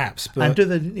 Well, perhaps. But And do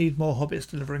they need more hobbits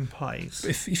delivering pies?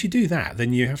 if you do that,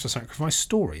 then you have to sacrifice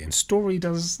story, and story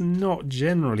does not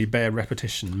generally bear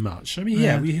repetition much. I mean,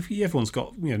 everyone's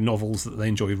got novels that they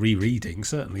enjoy rereading,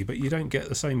 certainly, but you don't get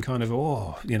the same kind of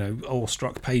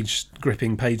awestruck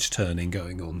gripping page turning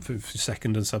going on for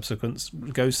second and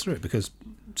subsequent goes through it because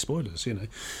spoilers,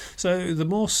 So the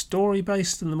more story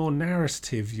based and the more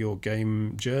narrative your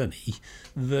game journey,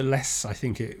 the less I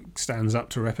think it stands up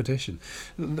to repetition,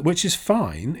 which is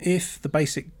fine if the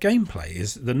basic gameplay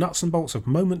is the nuts and bolts of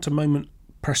moment to moment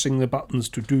pressing the buttons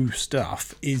to do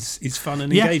stuff is fun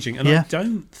and engaging, and I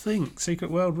don't think Secret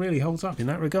World really holds up in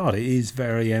that regard. It is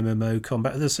very MMO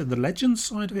combat. As I said, the Legends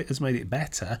side of it has made it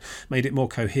better, made it more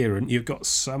coherent. You've got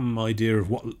some idea of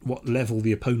what level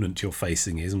the opponent you're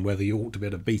facing is and whether you ought to be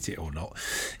able to beat it or not.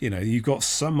 You've got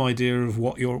some idea of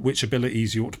which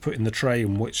abilities you ought to put in the tray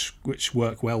and which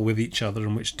work well with each other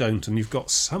and which don't, and you've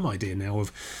got some idea now of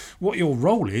what your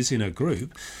role is in a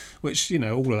group, which,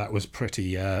 all of that was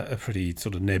pretty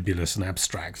sort of nebulous and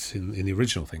abstract in the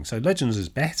original thing. So Legends is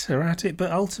better at it,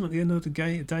 but ultimately, at the end of the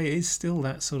day, it is still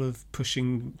that sort of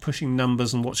pushing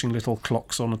numbers and watching little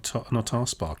clocks on a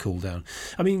taskbar cool down.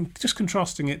 I mean, just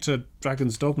contrasting it to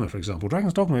Dragon's Dogma, for example.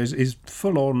 Dragon's Dogma is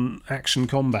full-on action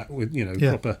combat with,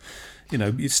 proper...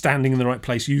 you're standing in the right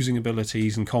place, using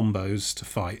abilities and combos to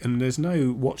fight, and there's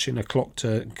no watching a clock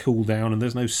to cool down, and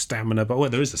there's no stamina bar. Well,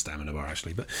 there is a stamina bar,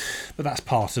 actually, but that's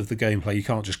part of the gameplay. You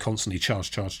can't just constantly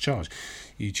charge.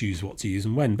 You choose what to use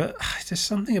and when. But there's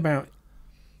something about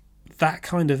that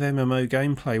kind of MMO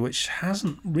gameplay which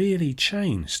hasn't really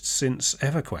changed since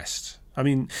EverQuest. I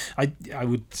mean, I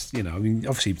would,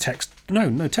 obviously text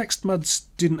MUDs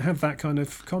didn't have that kind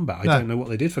of combat. I don't know what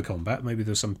they did for combat. Maybe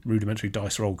there's some rudimentary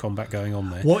dice roll combat going on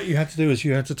there. What you had to do is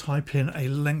you had to type in a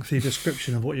lengthy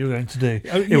description of what you were going to do.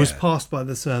 It was passed by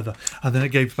the server, and then it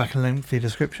gave back a lengthy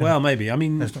description. Well, maybe. I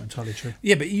mean, that's not entirely true.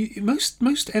 Yeah, but most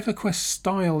EverQuest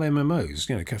style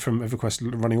MMOs, from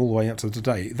EverQuest running all the way up to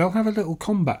today, they'll have a little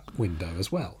combat window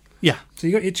as well. Yeah. So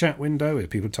you got your chat window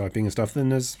with people typing and stuff. Then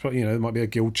there's, there might be a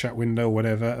guild chat window or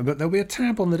whatever, but there'll be a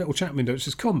tab on the little chat window which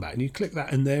is combat, and you click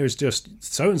that, and there is just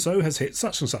so and so has hit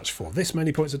such and such for this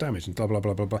many points of damage, and blah blah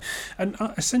blah blah blah. And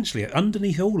essentially,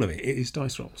 underneath all of it, it is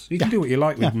dice rolls. You can do what you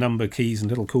like with number keys and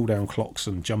little cooldown clocks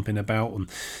and jumping about. And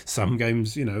some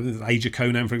games, Age of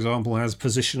Conan, for example, has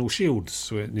positional shields,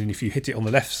 and if you hit it on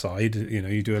the left side,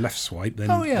 you do a left swipe,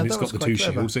 then and it's got the two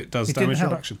shields, it does damage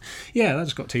reduction. Yeah, that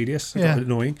just got tedious. It got a bit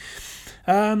annoying.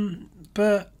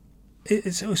 But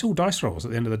it's all dice rolls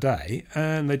at the end of the day,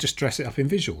 and they just dress it up in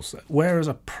visuals. Whereas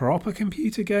a proper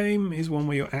computer game is one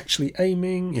where you're actually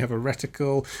aiming, you have a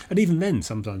reticle, and even then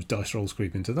sometimes dice rolls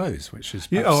creep into those, which is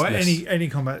any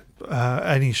combat,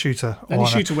 any shooter,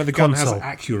 where the gun has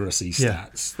accuracy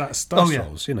stats. That's dice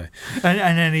rolls, and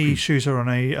any shooter on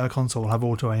a console will have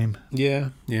auto aim. Yeah.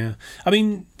 I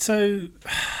mean, so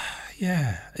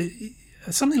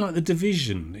something like The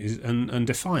Division and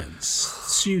Defiance,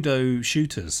 pseudo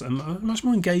shooters, much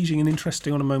more engaging and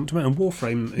interesting on a moment to moment. And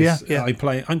Warframe is,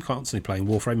 I'm constantly playing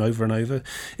Warframe over and over.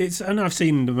 And I've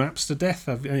seen the maps to death.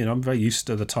 I'm very used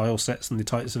to the tile sets and the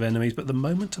types of enemies, but the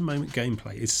moment to moment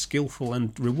gameplay is skillful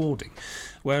and rewarding.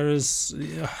 Whereas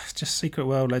just Secret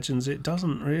World Legends, it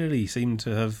doesn't really seem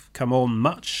to have come on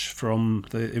much from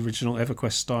the original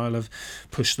EverQuest style of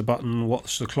push the button,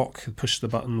 watch the clock, push the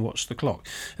button, watch the clock,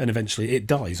 and eventually it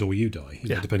dies or you die,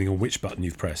 depending on which button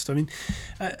you've pressed. I mean,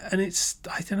 and it's,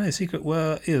 I don't know, Secret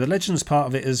World, the Legends part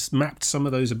of it has mapped some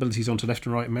of those abilities onto left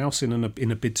and right mouse in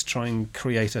a bid to try and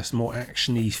create a more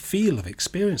actiony feel of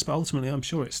experience, but ultimately I'm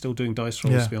sure it's still doing dice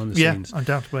rolls behind the scenes. Yeah,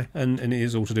 undoubtedly. And it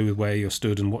is all to do with where you're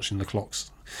stood and watching the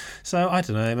clocks. So I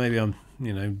don't know, maybe I'm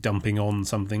dumping on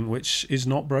something which is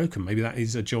not broken. Maybe that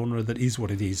is a genre that is what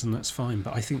it is, and that's fine.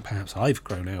 But I think perhaps I've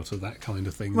grown out of that kind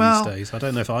of thing these days. I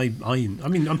don't know if I mean,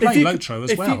 I'm playing Lotro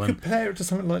as well. If you compare it to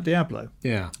something like Diablo,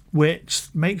 which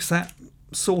makes that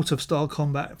sort of style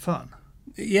combat fun.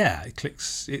 Yeah,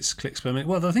 it's clicks per minute.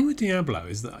 Well, the thing with Diablo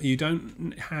is that you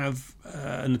don't have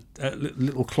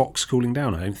little clocks cooling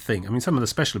down, I don't think. I mean, some of the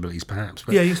special abilities perhaps,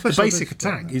 but the basic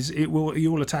attack is you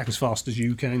will attack as fast as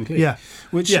you can click,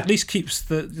 which at least keeps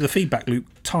the feedback loop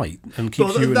tight and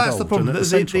keeps you involved. That's the problem. The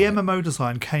MMO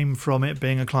design came from it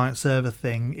being a client-server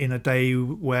thing in a day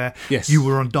where you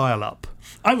were on dial-up.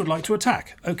 I would like to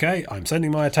attack. Okay, I'm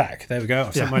sending my attack. There we go.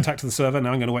 I've sent my attack to the server.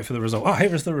 Now I'm going to wait for the result.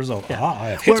 Here is the result. I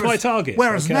have hit my target.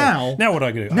 Whereas now what do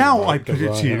I do? Now I put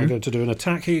it to you. I'm going to do an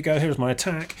attack. Here you go. Here's my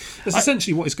attack. That's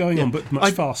essentially what is going on, but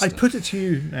much faster. I put it to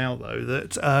you now, though,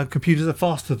 that computers are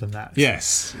faster than that.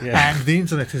 Yes. Yeah. And the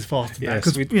internet is faster than that.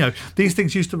 Because, these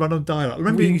things used to run on dial-up.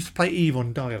 Remember, you used to play EVE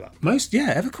on dial-up?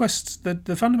 EverQuest,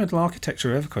 the fundamental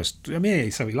architecture of EverQuest, I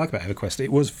mean, something like about EverQuest,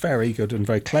 it was very good and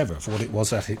very clever for what it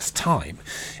was at its time,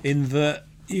 in that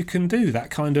you can do that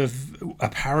kind of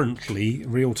apparently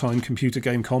real-time computer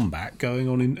game combat going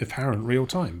on in apparent real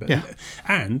time.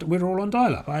 And we're all on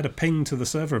dial-up. I had a ping to the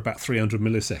server about 300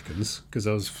 milliseconds because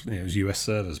it was US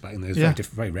servers back in those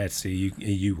very rare to see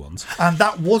EU ones. And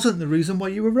that wasn't the reason why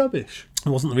you were rubbish. It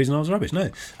wasn't the reason I was rubbish,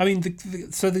 no. I mean,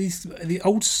 the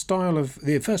old style of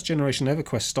the first generation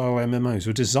EverQuest style MMOs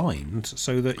were designed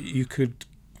so that you could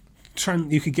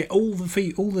get all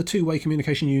the two-way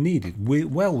communication you needed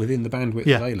well within the bandwidth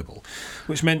available,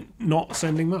 which meant not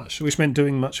sending much, which meant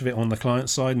doing much of it on the client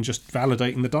side and just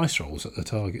validating the dice rolls at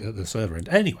the server end.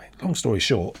 Anyway, long story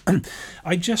short,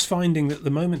 I'm just finding that the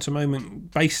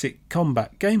moment-to-moment basic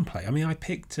combat gameplay. I mean, I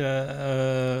picked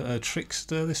a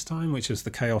Trickster this time, which is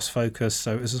the Chaos Focus,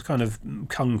 so it was a kind of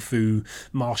kung fu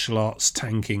martial arts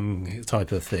tanking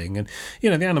type of thing, and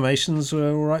the animations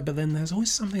were all right, but then there's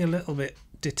always something a little bit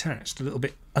detached, a little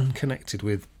bit unconnected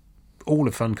with all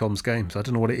of Funcom's games. I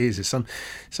don't know what it is. It's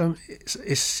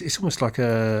almost like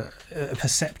a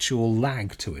perceptual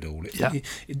lag to it all.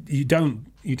 You don't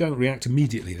react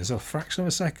immediately. There's a fraction of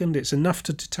a second. It's enough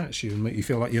to detach you and make you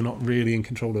feel like you're not really in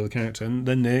control of the character. And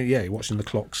then you're watching the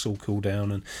clocks all cool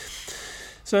down. And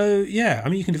so I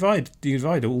mean, you can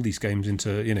divide all these games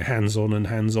into hands-on and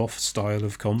hands-off style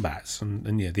of combats, and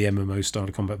the MMO style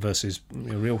of combat versus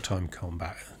real-time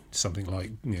combat. Something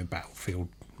like Battlefield,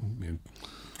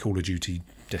 Call of Duty,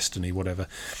 Destiny, whatever.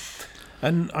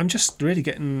 And I'm just really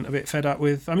getting a bit fed up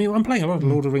with... I mean, I'm playing a lot of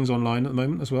Lord of the Rings Online at the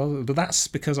moment as well, but that's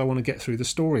because I want to get through the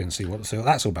story and see what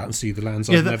that's all about and see the lands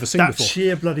I've never seen before. That's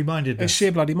sheer bloody mindedness. It's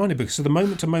sheer bloody minded because the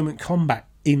moment-to-moment combat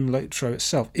in Lotro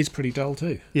itself is pretty dull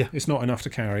too. Yeah. It's not enough to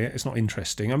carry it. It's not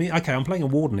interesting. I mean, okay, I'm playing a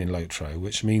Warden in Lotro,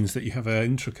 which means that you have an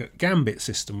intricate gambit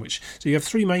system, so you have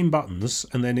 3 main buttons,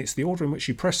 and then it's the order in which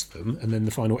you press them, and then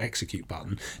the final execute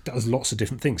button does lots of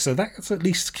different things. So that at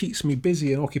least keeps me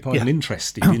busy and occupied and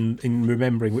interested in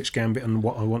remembering which gambit and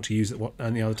what I want to use at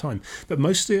any other time. But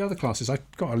most of the other classes, I've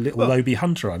got a little Lobie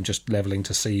Hunter I'm just leveling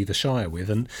to see the Shire with,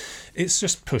 and it's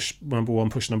just push number one,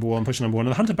 push number one, push number one,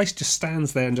 and the Hunter basically just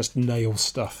stands there and just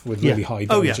nails stuff with really high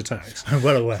damage attacks. I'm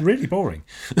well aware. Really boring.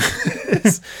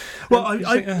 Well,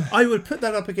 I would put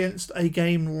that up against a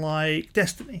game like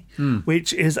Destiny,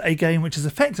 which is a game which is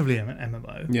effectively an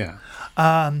MMO.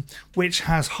 Yeah. Which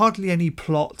has hardly any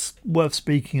plots worth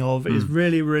speaking of. It is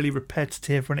really, really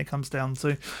repetitive when it comes down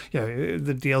to,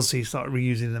 the DLC start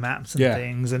reusing the maps and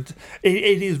things, and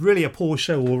it is really a poor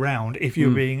show all round if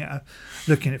you're being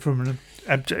looking at it from an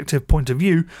objective point of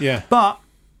view. Yeah. But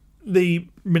the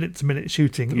minute-to-minute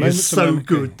shooting is so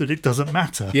good that it doesn't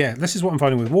matter. Yeah, this is what I'm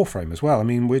finding with Warframe as well. I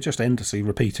mean, we're just endlessly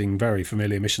repeating very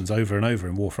familiar missions over and over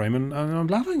in Warframe, and I'm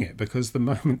loving it because the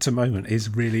moment-to-moment is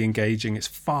really engaging. It's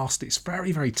fast. It's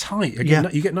very, very tight. Again,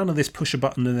 you get none of this push a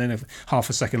button and then half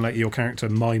a second later your character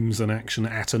mimes an action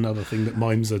at another thing that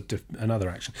mimes another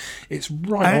action. It's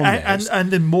right on there.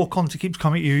 And then more content keeps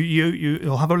coming.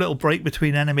 You'll have a little break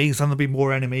between enemies and there'll be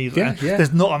more enemies. Yeah.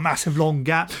 There's not a massive long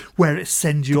gap where it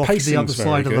sends you off to the other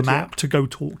side of the map to go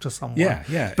talk to someone.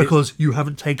 Yeah. Because you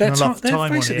haven't taken enough time on it.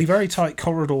 They're basically very tight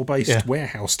corridor-based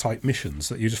warehouse-type missions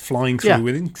that you're just flying through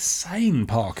with insane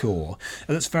parkour,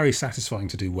 and that's very satisfying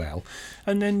to do well.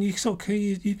 And then you sort of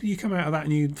you come out of that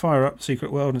and you fire up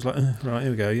Secret World, and it's like, right,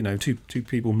 here we go. Two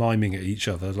people miming at each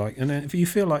other, and then if you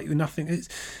feel like nothing.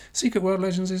 Secret World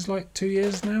Legends is like 2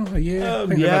 years now, a year. I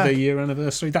think they've had their year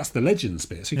anniversary. That's the Legends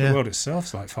bit. Secret World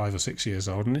itself's like 5 or 6 years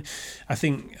old, and I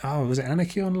think was it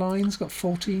Anarchy Online's got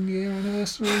 14-year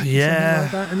anniversary? Yeah,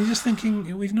 like that. And you're just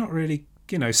thinking we've not really.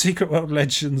 Secret World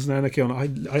Legends and Anarchy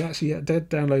Online. I actually did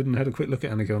download and had a quick look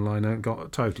at Anarchy Online and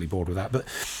got totally bored with that. But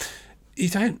you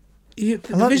don't. The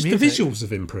visuals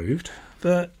have improved,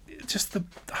 but just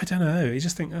I don't know. You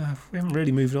just think we haven't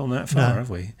really moved on that far, have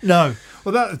we? No.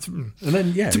 Well, that's and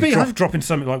then drop into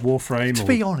something like Warframe. To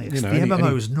be honest, the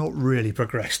MMO has not really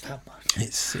progressed that much.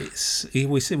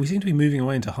 We seem to be moving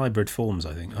away into hybrid forms.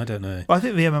 I think. I don't know. I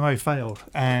think the MMO failed,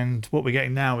 and what we're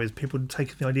getting now is people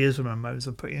taking the ideas from MMOs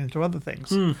and putting it into other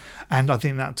things, and I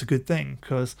think that's a good thing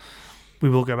because we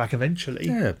will go back eventually,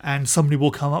 and somebody will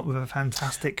come up with a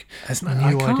fantastic new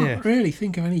idea. I can't really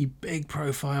think of any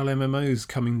big-profile MMOs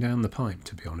coming down the pipe,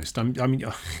 to be honest. I mean,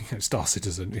 Star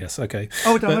Citizen, yes, okay.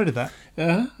 Oh, I downloaded that.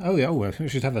 Well, we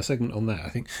should have a segment on that, I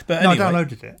think. But no, anyway. I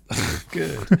downloaded it.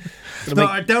 Good.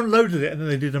 I downloaded it, and then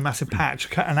they did a massive patch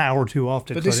an hour or two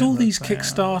after. But there's all these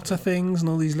Kickstarter things and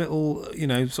all these little,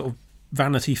 sort of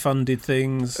vanity-funded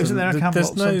things. Isn't there a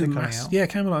Camelot something coming out? Yeah,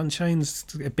 Camelot Unchained's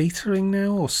betaing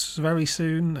now, or very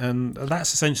soon, and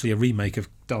that's essentially a remake of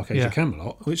Dark Age of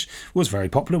Camelot, which was very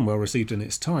popular and well received in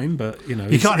its time, but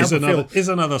is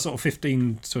another sort of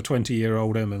 15 to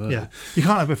 20-year-old MMO. Yeah, you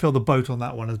can't ever feel the boat on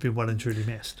that one has been well and truly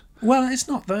missed. Well, it's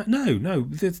not that. No.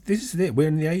 This is it. We're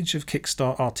in the age of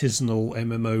Kickstart artisanal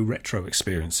MMO retro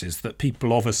experiences that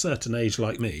people of a certain age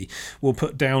like me will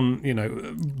put down,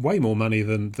 way more money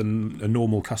than a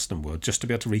normal custom would, just to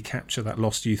be able to recapture that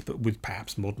lost youth, but with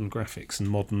perhaps modern graphics and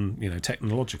modern,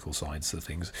 technological sides of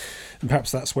things. And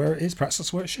perhaps that's where it is. Perhaps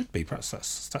that's where it should be. Perhaps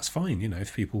that's fine.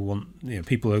 If people want,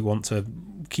 people who want to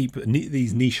keep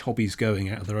these niche hobbies going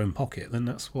out of their own pocket, then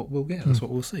that's what we'll get. That's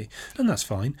what we'll see, and that's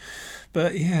fine.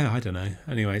 But I don't know.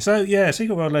 Anyway, so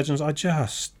Secret World Legends, I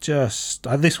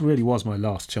this really was my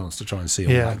last chance to try and see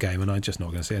all that game, and I'm just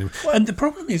not going to see it anymore. And the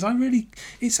problem is,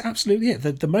 it's absolutely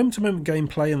it. The moment-to-moment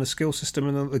gameplay and the skill system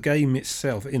and the game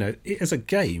itself, as a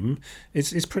game,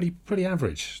 it's pretty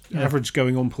average. Yeah. Average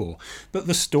going on poor. But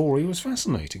the story was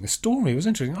fascinating. The story was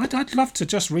interesting. I'd love to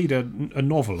just read a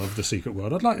novel of the Secret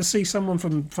World. I'd like to see someone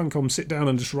from Funcom sit down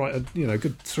and just write a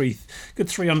good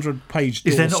 300-page.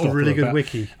 Is there not a really good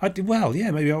wiki?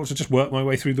 Maybe I'll just work my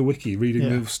way through the wiki, reading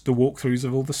the walkthroughs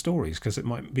of all the stories, because it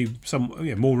might be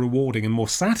more rewarding and more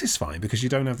satisfying, because you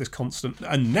don't have this constant.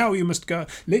 And now you must go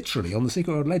literally on the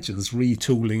Secret World Legends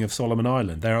retooling of Solomon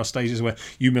Island. There are stages where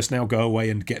you must now go away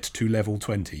and get to level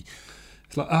 20.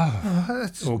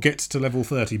 It's like, or get to level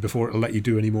 30 before it'll let you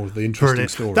do any more of the interesting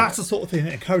story. That's the sort of thing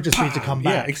that encourages me to come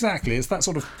back. Yeah, exactly. It's that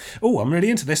sort of, I'm really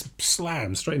into this,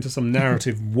 slam straight into some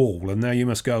narrative wall, and now you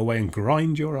must go away and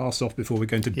grind your ass off before we're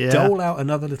going to dole out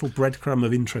another little breadcrumb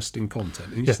of interesng content.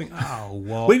 And you just think,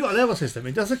 what? We got a level system.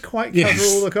 It doesn't quite cover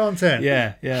all the content.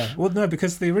 Yeah. Well, no,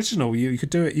 because the original, you could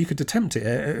do it, you could attempt it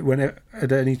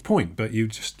at any point, but you're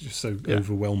just so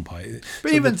overwhelmed by it.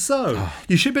 But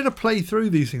you should be able to play through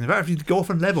these things. In fact, if you go off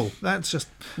and level, that's just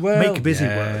make busy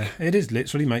work. It is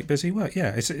literally make busy work.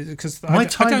 Yeah, because my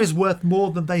time is worth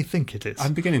more than they think it is.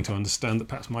 I'm beginning to understand that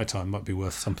perhaps my time might be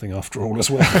worth something after all as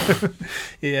well.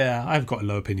 Yeah, I've got a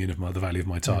low opinion of the value of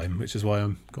my time, which is why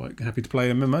I'm quite happy to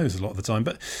play MMOs a lot of the time.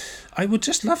 But I would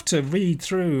just love to read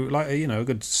through, like, a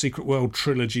good Secret World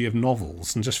trilogy of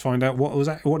novels and just find out what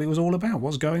it was all about,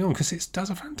 what's going on, because it does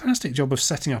a fantastic job of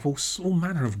setting up all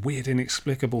manner of weird,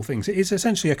 inexplicable things. It is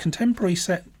essentially a contemporary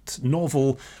set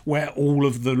novel where all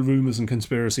of the rumours and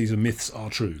conspiracies and myths are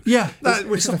true. Yeah,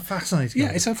 which is fascinating.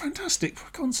 Yeah, it's a fantastic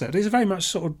concept. It's very much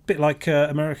sort of a bit like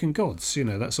American Gods,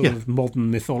 that sort of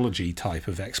modern mythology type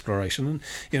of exploration.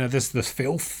 And, there's the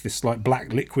filth, this like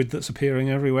black liquid that's appearing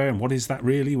everywhere, and what is that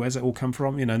really? Where's it all come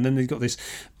from? And then they've got this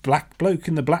black bloke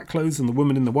in the black clothes and the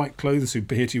woman in the white clothes who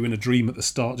appear to you in a dream at the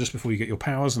start just before you get your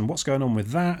powers, and what's going on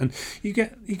with that. And you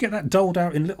get that doled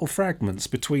out in little fragments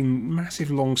between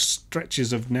massive long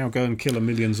stretches of now go and kill 1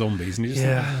 million zombies, and you just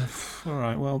think, all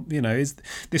right, well,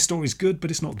 this story's good,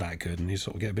 but it's not that good, and you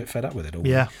sort of get a bit fed up with it all.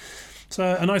 Yeah.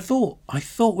 So, and I thought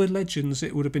with Legends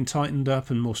it would have been tightened up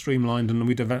and more streamlined, and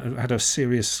we'd have had a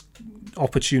serious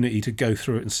opportunity to go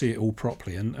through it and see it all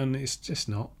properly, and it's just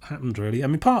not happened really. I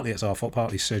mean, partly it's our fault,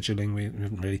 partly scheduling. We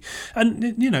haven't really, and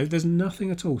there's nothing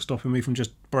at all stopping me from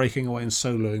just breaking away and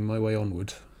soloing my way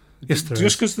onward. Yes, there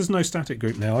just because there's no static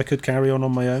group now, I could carry on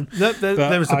my own.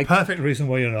 There is a perfect reason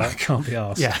why you're not. I can't be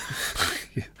arsed. Yeah.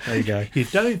 There you go. You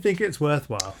don't think it's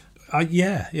worthwhile.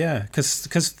 Yeah,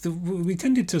 because we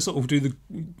tended to sort of do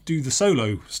the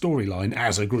solo storyline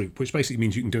as a group, which basically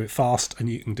means you can do it fast and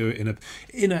you can do it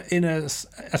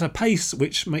at a pace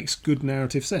which makes good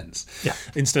narrative sense. Yeah.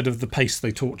 Instead of the pace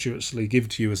they tortuously give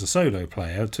to you as a solo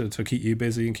player to keep you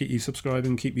busy and keep you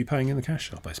subscribing and keep you paying in the cash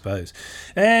shop, I suppose.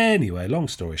 Anyway, long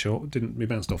story short, we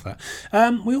bounced off that.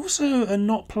 We also are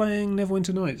not playing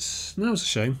Neverwinter Nights. And that was a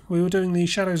shame. We were doing the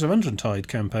Shadows of Undrentide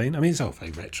campaign. I mean, it's a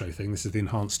very retro thing. This is the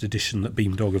enhanced edition that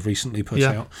Beamdog have recently put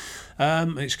out,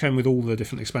 which came with all the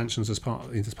different expansions as part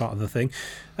of the thing.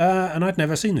 And I'd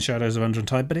never seen the Shadows of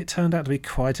Undrentide, but it turned out to be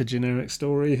quite a generic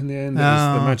story in the end.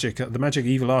 The magic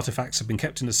evil artifacts have been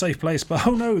kept in a safe place, but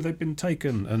oh no, they've been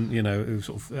taken, and it was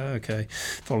sort of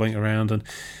following it around, and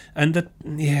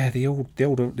the old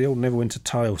Neverwinter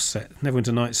tile set,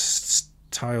 Neverwinter Nights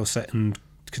tile set and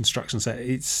construction set.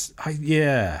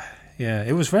 Yeah,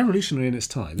 it was revolutionary in its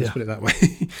time, let's put it that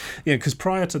way. Because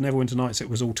prior to Neverwinter Nights,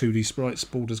 it was all 2D sprites,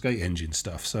 Baldur's Gate engine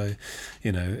stuff. So,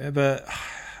 but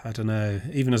I don't know.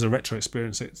 Even as a retro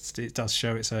experience, it does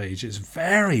show its age. It's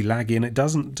very laggy, and it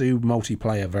doesn't do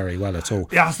multiplayer very well at all.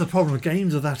 Yeah, that's the problem with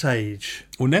games of that age.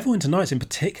 Well, Neverwinter Nights in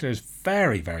particular is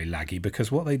very, very laggy,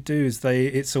 because what they do is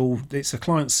it's a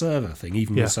client server thing,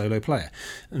 even with a solo player.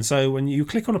 And so when you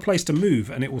click on a place to move,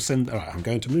 and it will send, all right, I'm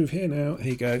going to move here now,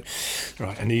 here you go.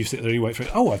 Right, and you sit there and you wait for it.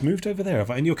 Oh, I've moved over there,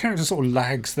 have I? And your character sort of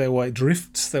lags their way,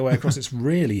 drifts their way across. It's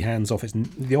really hands off. It's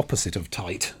the opposite of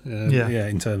tight.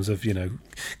 In terms of,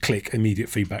 click, immediate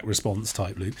feedback response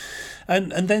type loop.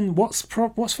 And then what's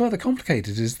further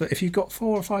complicated is that if you've got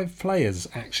 4 or 5 players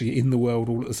actually in the world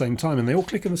all at the same time, and they all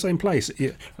click in the same place,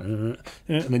 and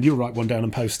then you write one down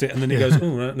and post it, and then it goes,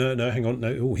 oh no, hang on,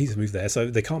 no, oh, he's moved there, so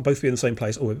they can't both be in the same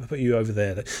place. Oh, we'll put you over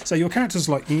there. So your characters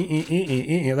like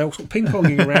they're all sort of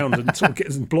ping-ponging around and sort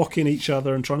of blocking each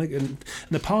other and trying to. And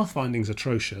the pathfinding's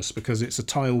atrocious because it's a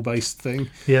tile-based thing.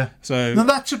 Yeah. So now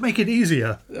that should make it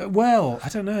easier. Well, I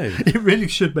don't know. It really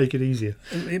should make it easier.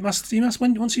 It must. You must.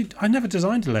 I never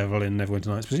designed a level in Neverwinter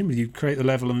Nights. Presumably, you create the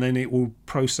level and then it will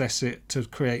process it to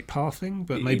create pathing,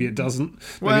 but maybe it doesn't.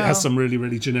 Maybe it has some really,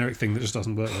 really generic thing that just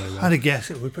doesn't work very well. I'd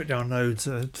guess it would put down nodes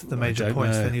at the major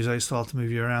points, then you start to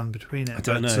move you around between it. I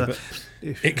don't know, but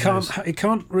it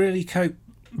can't really cope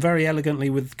very elegantly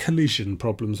with collision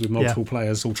problems with multiple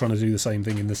players all trying to do the same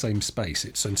thing in the same space.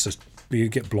 It's just you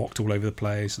get blocked all over the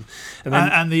place,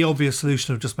 and the obvious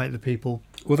solution of just make the people.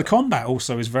 Well, the combat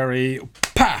also is very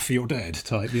paff, you're dead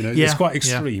type. It's quite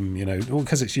extreme.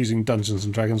 Because it's using Dungeons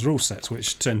and Dragons rule sets,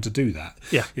 which tend to do that.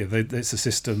 It's a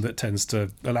system that tends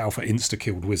to allow for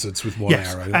insta-killed wizards with one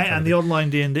arrow. And the online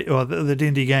D&D or the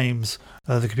D&D games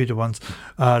the computer ones,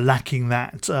 lacking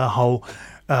that whole.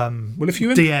 Well, if you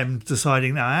DM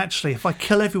deciding now, actually, if I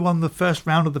kill everyone the first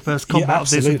round of the first combat of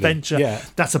this adventure,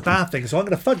 that's a bad thing. So I'm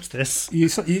going to fudge this.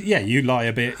 You lie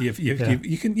a bit.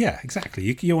 You can,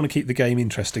 exactly. You want to keep the game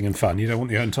interesting and fun. You don't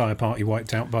want your entire party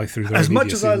wiped out through the. As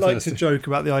much as I like to joke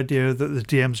about the idea that the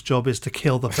DM's job is to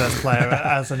kill the first player,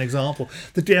 as an example,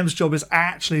 the DM's job is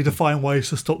actually to find ways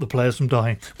to stop the players from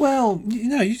dying. Well,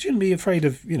 you shouldn't be afraid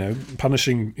of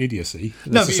punishing idiocy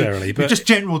necessarily, but just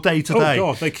general day to day.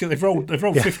 Oh God, they've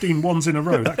rolled 15 ones in a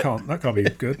row. That can't be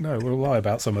good. No, we'll lie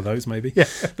about some of those maybe. Yeah.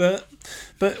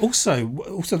 But also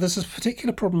there's a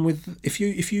particular problem with if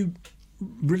you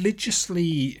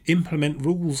religiously implement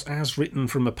rules as written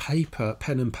from a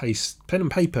pen and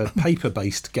paper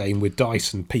based game with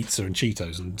dice and pizza and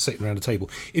Cheetos and sitting around a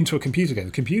table into a computer game.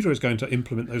 The computer is going to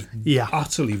implement those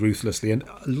utterly ruthlessly and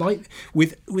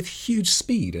with huge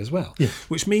speed as well,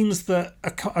 which means that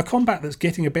a combat that's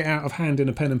getting a bit out of hand in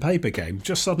a pen and paper game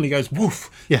just suddenly goes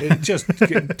woof. It just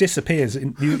disappears.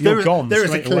 You're gone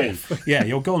straight away. Yeah,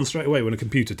 you're gone straight away when a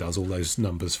computer does all those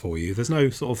numbers for you. There's no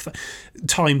sort of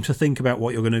time to think about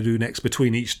what you're going to do next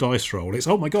between each dice roll. It's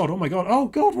oh my god, oh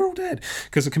god, we're all dead,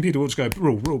 because the computer will just go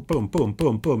roll, boom, boom,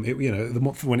 boom, boom.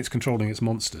 When it's controlling its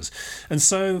monsters. And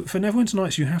so for Neverwinter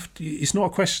Nights, you have to. It's not a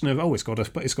question of it's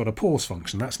got a pause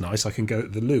function. That's nice. I can go to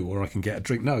the loo or I can get a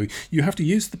drink. No, you have to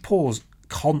use the pause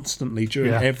constantly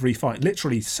during every fight,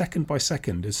 literally second by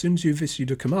second. As soon as you've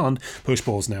issued a command, push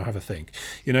pause now, have a think.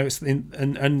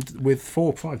 And with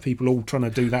 4 or 5 people all trying to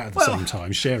do that at the same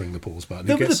time, sharing the pause button.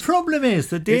 The problem is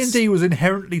that D&D was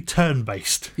inherently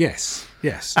turn-based. Yes.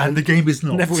 And the game is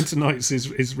not. Neverwinter Nights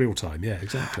is real time,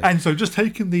 exactly. And so just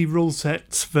taking the rule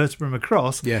sets vertebrum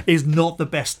across is not the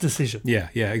best decision. Yeah,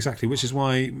 exactly. Which is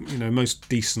why, most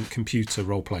decent computer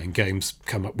role-playing games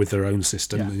come up with their own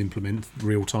system and implement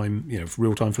real time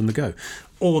from the go.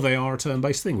 Or they are a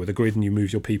turn-based thing with a grid and you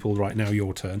move your people, right now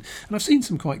your turn. And I've seen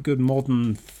some quite good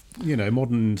modern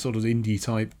sort of indie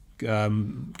type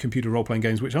computer role-playing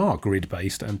games which are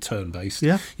grid-based and turn-based.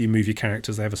 You move your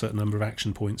characters, they have a certain number of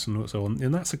action points and so on,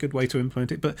 and that's a good way to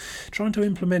implement it. But trying to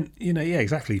implement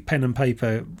exactly pen and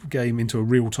paper game into a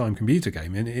real-time computer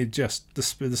game, and it just the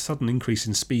sudden increase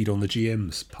in speed on the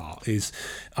GM's part is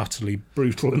utterly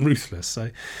brutal and ruthless. So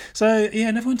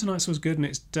Neverwinter Nights was good in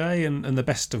its day and the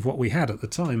best of what we had at the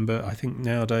time, but I think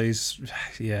nowadays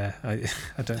I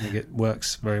don't think it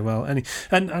works very well. And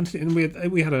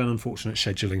we had an unfortunate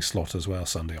scheduling slot as well.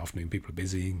 Sunday afternoon, people are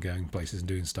busy and going places and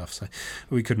doing stuff, so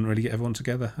we couldn't really get everyone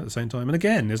together at the same time. And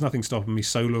again, there's nothing stopping me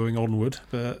soloing Onward,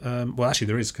 but actually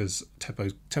there is, because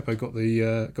Teppo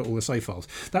got all the save files.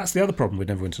 That's the other problem with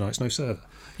Neverwinter Nights: no server.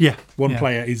 One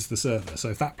player is the server, so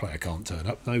if that player can't turn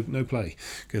up, no play,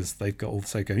 because they've got all the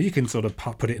save games. You can sort of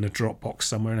put it in a Dropbox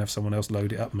somewhere and have someone else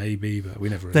load it up, maybe, but we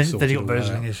never really sorted it all out. Then you've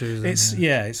got versioning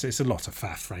issues. It's a lot of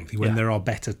faff, frankly, when there are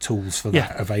better tools for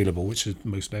that available, which is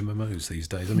most MMOs these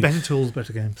days. Better tools,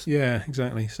 better games. Yeah,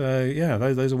 exactly. So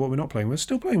those are what we're not playing. We're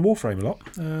still playing Warframe a lot.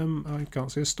 I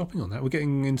can't see us stopping on that. We're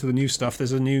getting into the new stuff.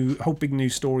 There's a whole big new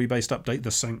story-based update,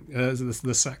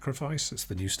 the Sacrifice. It's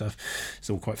the new stuff.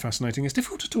 It's all quite fascinating. It's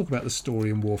difficult to talk about the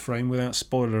story in Warframe without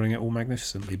spoilering it all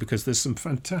magnificently, because there's some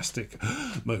fantastic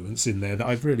moments in there that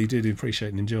I really did appreciate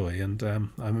and enjoy. And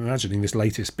I'm imagining this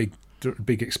latest big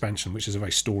expansion, which is a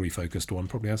very story-focused one,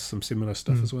 probably has some similar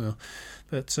stuff as well.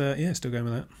 But still going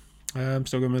with that.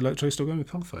 Still going with Lotro, still going with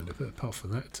Pathfinder. But apart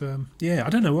from that, I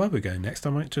don't know where we're going next. I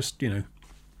might just,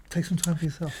 take some time for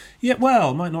yourself. Yeah,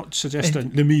 well, might not suggest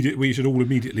we should all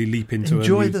immediately leap into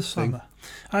enjoy a new the summer.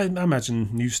 Thing. I imagine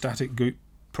new static group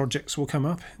projects will come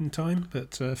up in time,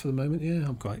 but for the moment,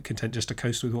 I'm quite content just to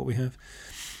coast with what we have.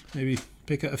 Maybe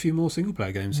pick up a few more single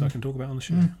player games so I can talk about on the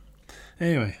show.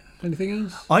 Anyway, anything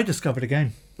else? I discovered a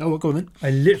game. Oh, what? Go on then.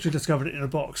 I literally discovered it in a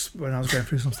box when I was going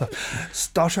through some stuff.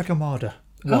 Star Trek Armada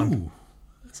 1. Oh,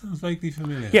 that sounds vaguely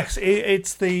familiar. Yes,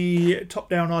 it's the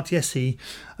top-down RTS-y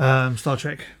Star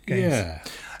Trek games. Yeah.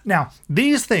 Now,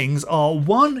 these things are,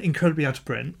 one, incredibly out of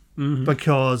print,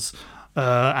 because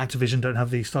Activision don't have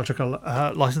the Star Trek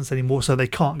license anymore, so they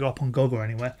can't go up on GOG or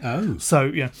anywhere. Oh.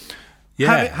 So,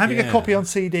 having a copy on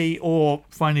CD or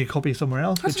finding a copy somewhere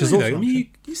else, which is also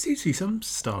you see some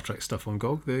Star Trek stuff on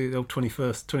GOG, the old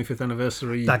 25th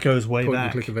anniversary. That goes way point back.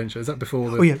 And click adventure. Is that before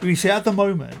the? Oh yeah, you see, at the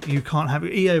moment you can't have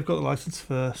EA have got the license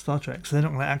for Star Trek, so they're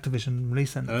not going to let Activision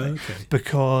release anything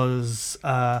because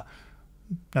no,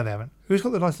 they haven't. Who's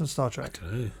got the license for Star Trek? I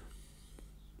don't know.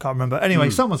 Can't remember. Anyway,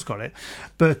 someone's got it,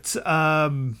 but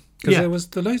Because there was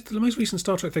the most recent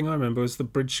Star Trek thing I remember was the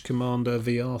Bridge Commander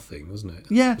VR thing, wasn't it?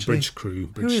 Yeah, the Bridge Crew,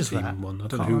 Bridge Team that? one. I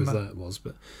don't know who that was,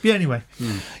 but yeah. Anyway,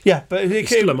 yeah, but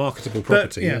it's still a marketable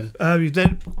property.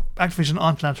 Then Activision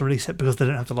aren't allowed to release it because they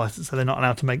don't have the license, so they're not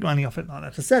allowed to make money off it, not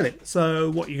allowed to sell it. So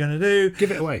what you're going to do?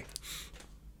 Give it away.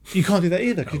 You can't do that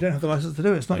either because you don't have the license to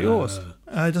do it. It's not yours.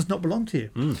 It does not belong to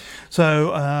you.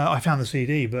 So I found the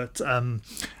CD, but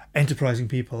enterprising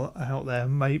people out there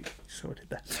may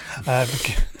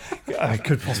I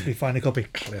could possibly find a copy.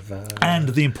 Clever. And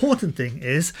the important thing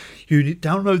is you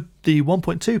download the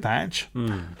 1.2 patch,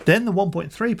 then the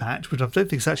 1.3 patch, which I don't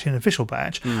think is actually an official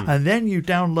patch, and then you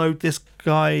download this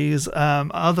guy's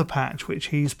other patch, which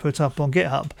he's put up on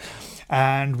GitHub.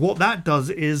 And what that does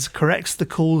is corrects the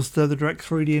calls to the Direct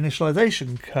 3D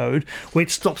initialization code,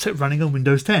 which stops it running on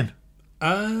Windows 10.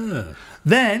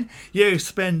 Then you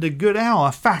spend a good hour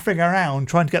faffing around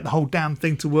trying to get the whole damn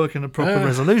thing to work in a proper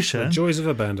resolution. The joys of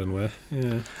abandonware.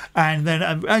 Yeah. And then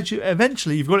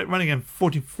eventually you've got it running in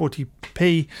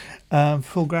 1440p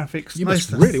full graphics. You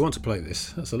must really want to play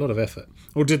this. That's a lot of effort.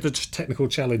 Or did the technical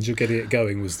challenge of getting it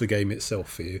going was the game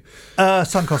itself for you?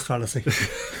 Sunk cost fallacy.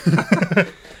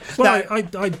 Well, I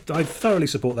thoroughly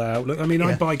support that outlook. I mean,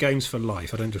 I buy games for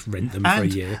life. I don't just rent them for a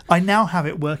year. I now have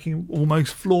it working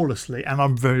almost flawlessly, and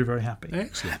I'm very, very happy.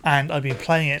 Excellent. And I've been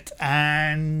playing it,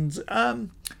 and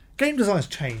game design's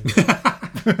changed.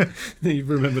 You've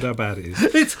remembered how bad it is.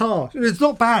 It's harsh. It's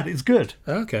not bad. It's good.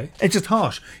 Okay. It's just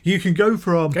harsh. You can go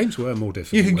from games were more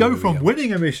difficult. You can go from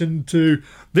winning a mission to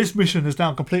this mission is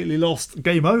now completely lost.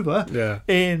 Game over. Yeah.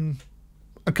 In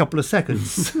a couple of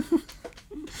seconds.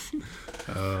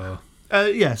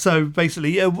 So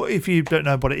basically, if you don't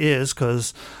know what it is,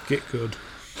 because Get Good.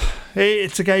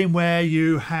 It's a game where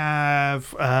you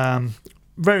have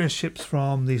various ships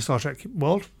from the Star Trek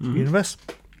world, universe,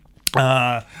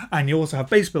 and you also have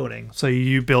base building. So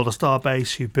you build a star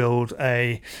base, you build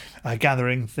a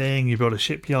gathering thing, you build a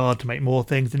shipyard to make more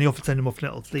things, and you often send them off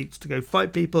little fleets to go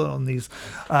fight people on these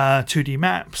 2D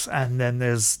maps. And then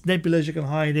there's nebulas you can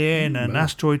hide in, and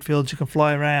asteroid fields you can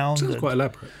fly around. Sounds quite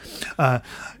elaborate.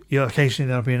 Occasionally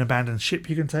there'll be an abandoned ship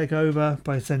you can take over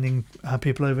by sending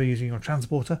people over using your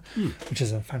transporter, which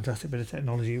is a fantastic bit of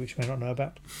technology which you may not know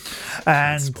about.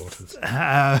 And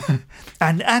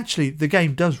and actually the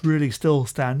game does really still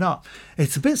stand up.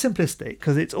 It's a bit simplistic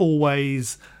because it's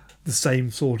always the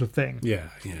same sort of thing. Yeah.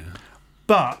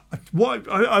 But what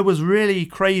I was really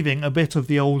craving a bit of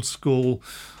the old school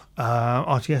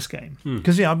RTS game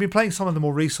because I've been playing some of the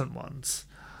more recent ones.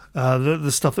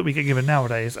 The stuff that we get given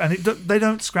nowadays, and they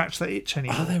don't scratch that itch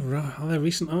anymore. Are there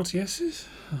recent RTSs?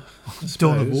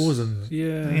 Dawn of Wars and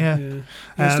yeah.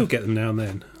 I still get them now and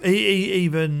then.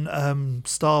 Even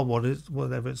Star Wars,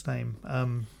 whatever its name,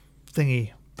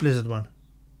 thingy Blizzard one.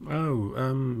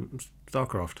 StarCraft.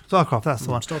 StarCraft, that's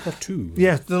the one. StarCraft 2.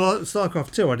 Yeah, the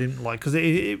StarCraft 2 I didn't like because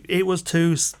it was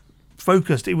too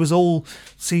focused. It was all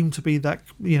seemed to be that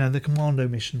the commando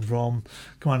mission from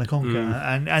Command & Conquer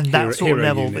and that sort of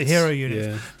level, units. The hero units.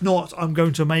 Yeah. Not I'm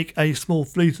going to make a small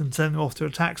fleet and send them off to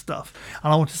attack stuff.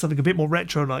 And I wanted something a bit more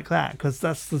retro like that because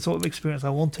that's the sort of experience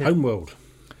I wanted. Homeworld.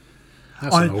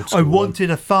 I wanted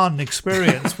a fun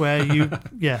experience where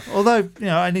although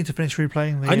I need to finish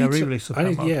replaying the re-release of I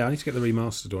need to get the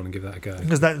remastered one and give that a go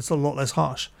because that's a lot less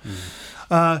harsh.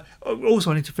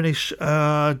 Also I need to finish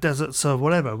Deserts of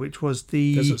whatever, which was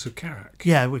the Deserts of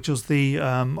Karak, which was the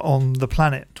on the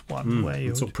planet one where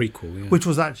you sort of prequel, which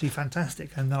was actually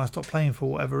fantastic, and then I stopped playing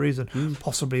for whatever reason.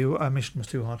 Possibly a mission was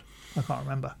too hard. I can't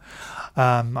remember.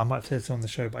 I might have said it on the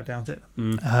show, but I doubt it.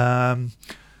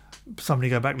 Somebody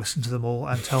go back, listen to them all,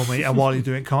 and tell me. And while you're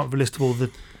doing it, come up with a list of all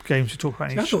the games we talk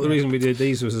about. I thought the reason we did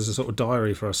these was as a sort of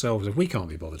diary for ourselves. If we can't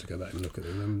be bothered to go back and look at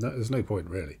them, there's no point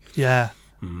really. Yeah.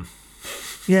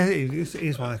 Yeah, it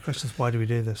is one of the questions. Why do we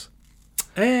do this?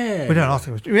 We don't ask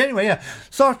them. Anyway,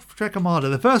 Star Trek Armada,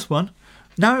 the first one.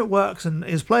 Now it works and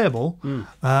is playable.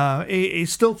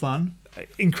 It's still fun,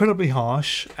 incredibly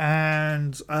harsh,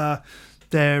 and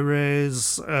there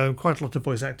is quite a lot of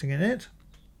voice acting in it.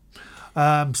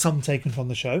 Some taken from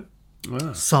the show,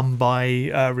 some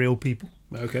by real people.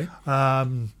 Okay.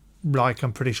 Like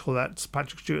I'm pretty sure that's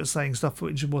Patrick Stewart saying stuff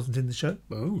which wasn't in the show.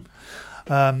 Oh.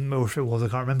 Or if it was, I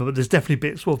can't remember. But there's definitely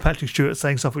bits of Patrick Stewart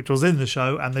saying stuff which was in the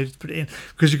show, and they just put it in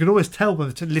because you can always tell when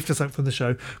they lift something from the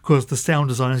show because the sound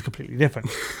design is completely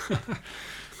different.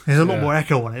 There's a lot more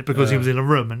echo on it because he was in a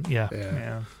room, and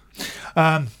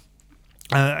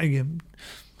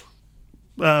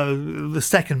the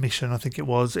second mission, I think it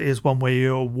was, is one where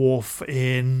you're a Worf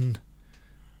in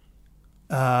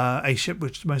a ship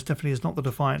which most definitely is not the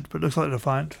Defiant, but looks like the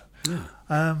Defiant.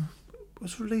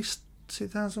 Was released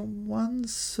 2001.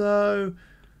 So,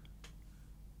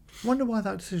 wonder why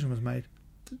that decision was made.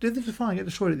 Did the Defiant get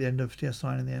destroyed at the end of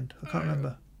DS9 in the end? I can't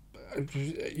remember.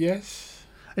 Yes.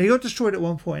 And he got destroyed at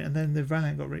one point, and then the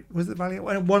Valiant got... was it Valiant?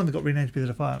 One of them got renamed to be the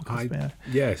Defiant.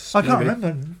 Yes. I can't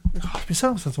remember. It's been so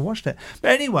long since I watched it.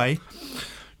 But anyway,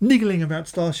 niggling about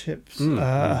starships.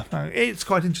 It's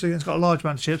quite interesting. It's got a large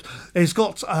amount of ships. It's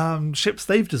got ships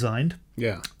they've designed.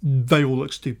 Yeah. They all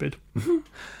look stupid.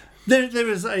 There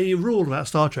is a rule about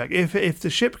Star Trek. If the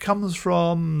ship comes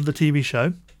from the TV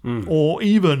show, or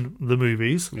even the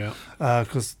movies,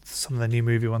 because some of the new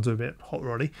movie ones are a bit hot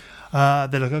roddy,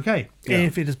 they look okay. Yeah.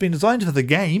 If it has been designed for the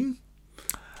game,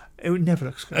 it would never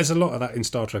look good. There's a lot of that in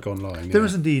Star Trek Online. There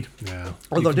is indeed. Yeah.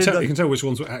 Although You can tell which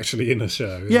ones were actually in a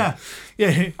show. Yeah.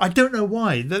 I don't know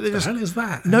why. What the hell is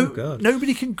that? No, Oh, God.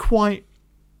 nobody can quite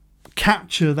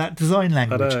capture that design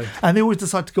language, and they always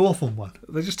decide to go off on one.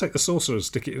 They just take the saucer and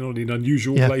stick it in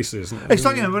unusual places. It's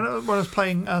like, when I was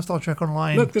playing Star Trek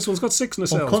Online. Look, this one's got 6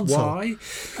 nacelles. console. Why?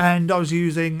 And I was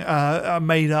using a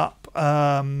made-up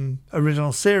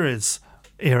original series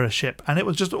era ship, and it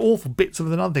was just awful bits of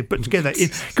another thing put together in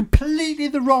completely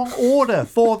the wrong order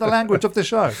for the language of the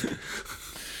show.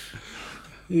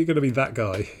 You're going to be that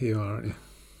guy, you are, aren't you?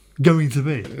 Going to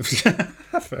be.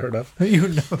 Fair enough. You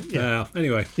know. Yeah.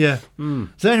 Anyway. Yeah.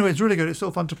 So anyway, it's really good. It's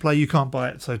still fun to play. You can't buy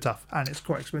it, so tough. And it's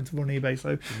quite expensive on eBay,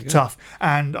 so tough.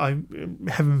 And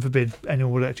heaven forbid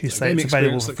anyone would actually say it's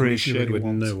available for free if you shared really with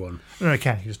want. no one. No, it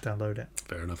can. You just download it.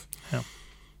 Fair enough. Yeah.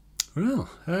 Well,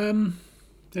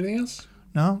 anything else?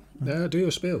 No? Do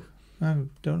your spiel. No,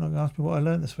 don't ask me what I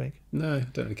learned this week. No,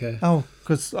 don't really care. Oh,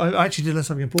 because I actually did learn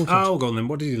something important. Oh, go on then.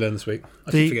 What did you learn this week?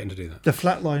 I keep forgetting to do that. The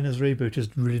Flatliners reboot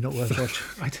is really not worth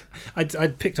watching.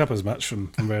 I'd picked up as much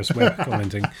from various web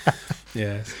commenting.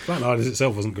 Yes. Flatliners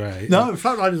itself wasn't great. No,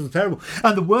 Flatliners are terrible.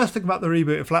 And the worst thing about the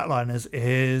reboot of Flatliners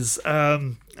is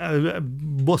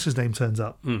what's his name turns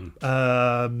up?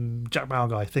 Jack Bauer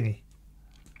guy thingy.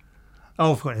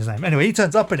 Oh, I've forgotten his name. Anyway, he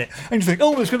turns up in it, and you think,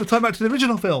 oh, it's going to tie back to the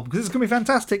original film because it's going to be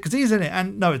fantastic because he's in it.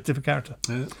 And no, it's a different character.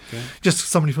 Okay. Just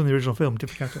somebody from the original film,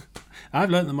 different character.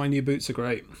 I've learnt that my new boots are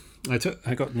great. I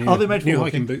got new, they made for new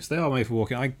walking? hiking boots. They are made for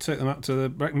walking. I took them up to the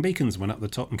Brecon Beacons, went up the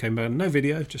top and came back. No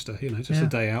video, just a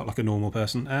day out like a normal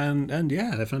person. And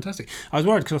yeah, they're fantastic. I was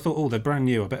worried because I thought, oh, they're brand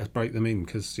new. I better break them in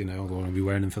because I'm going to be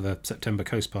wearing them for the September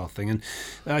Coast Path thing. And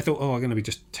I thought, oh, I'm going to be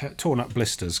just torn up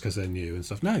blisters because they're new and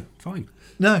stuff. No, fine.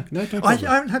 No problem. I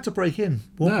haven't had to break in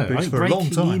walking boots for a long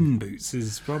time. Breaking in boots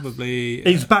is probably...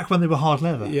 It's back when they were hard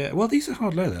leather. Yeah, well, these are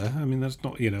hard leather. I mean, that's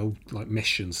not, like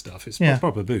mesh and stuff. It's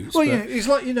proper boots. Well, yeah, it's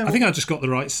like, I think I just got the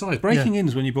right size. Breaking in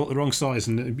is when you bought the wrong size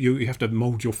and you have to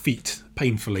mould your feet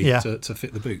painfully to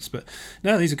fit the boots. But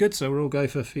no, these are good, so we'll all go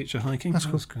for future hiking. That's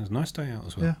cool. It was a nice day out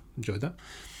as well. Yeah. Enjoyed that.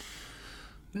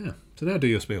 Yeah, so now do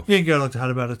your spiel. You can go along to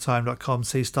howaboutatime.com,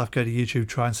 see stuff, go to YouTube,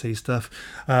 try and see stuff.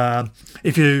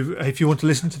 If you want to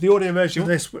listen to the audio version of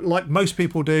this, like most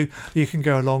people do, you can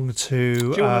go along to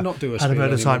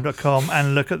howaboutatime.com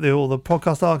and look at all the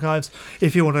podcast archives.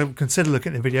 If you want to consider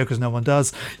looking at the video, because no one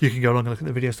does, you can go along and look at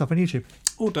the video stuff on YouTube.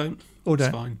 Or don't. Or don't.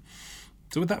 It's fine.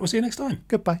 So with that, we'll see you next time.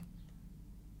 Goodbye.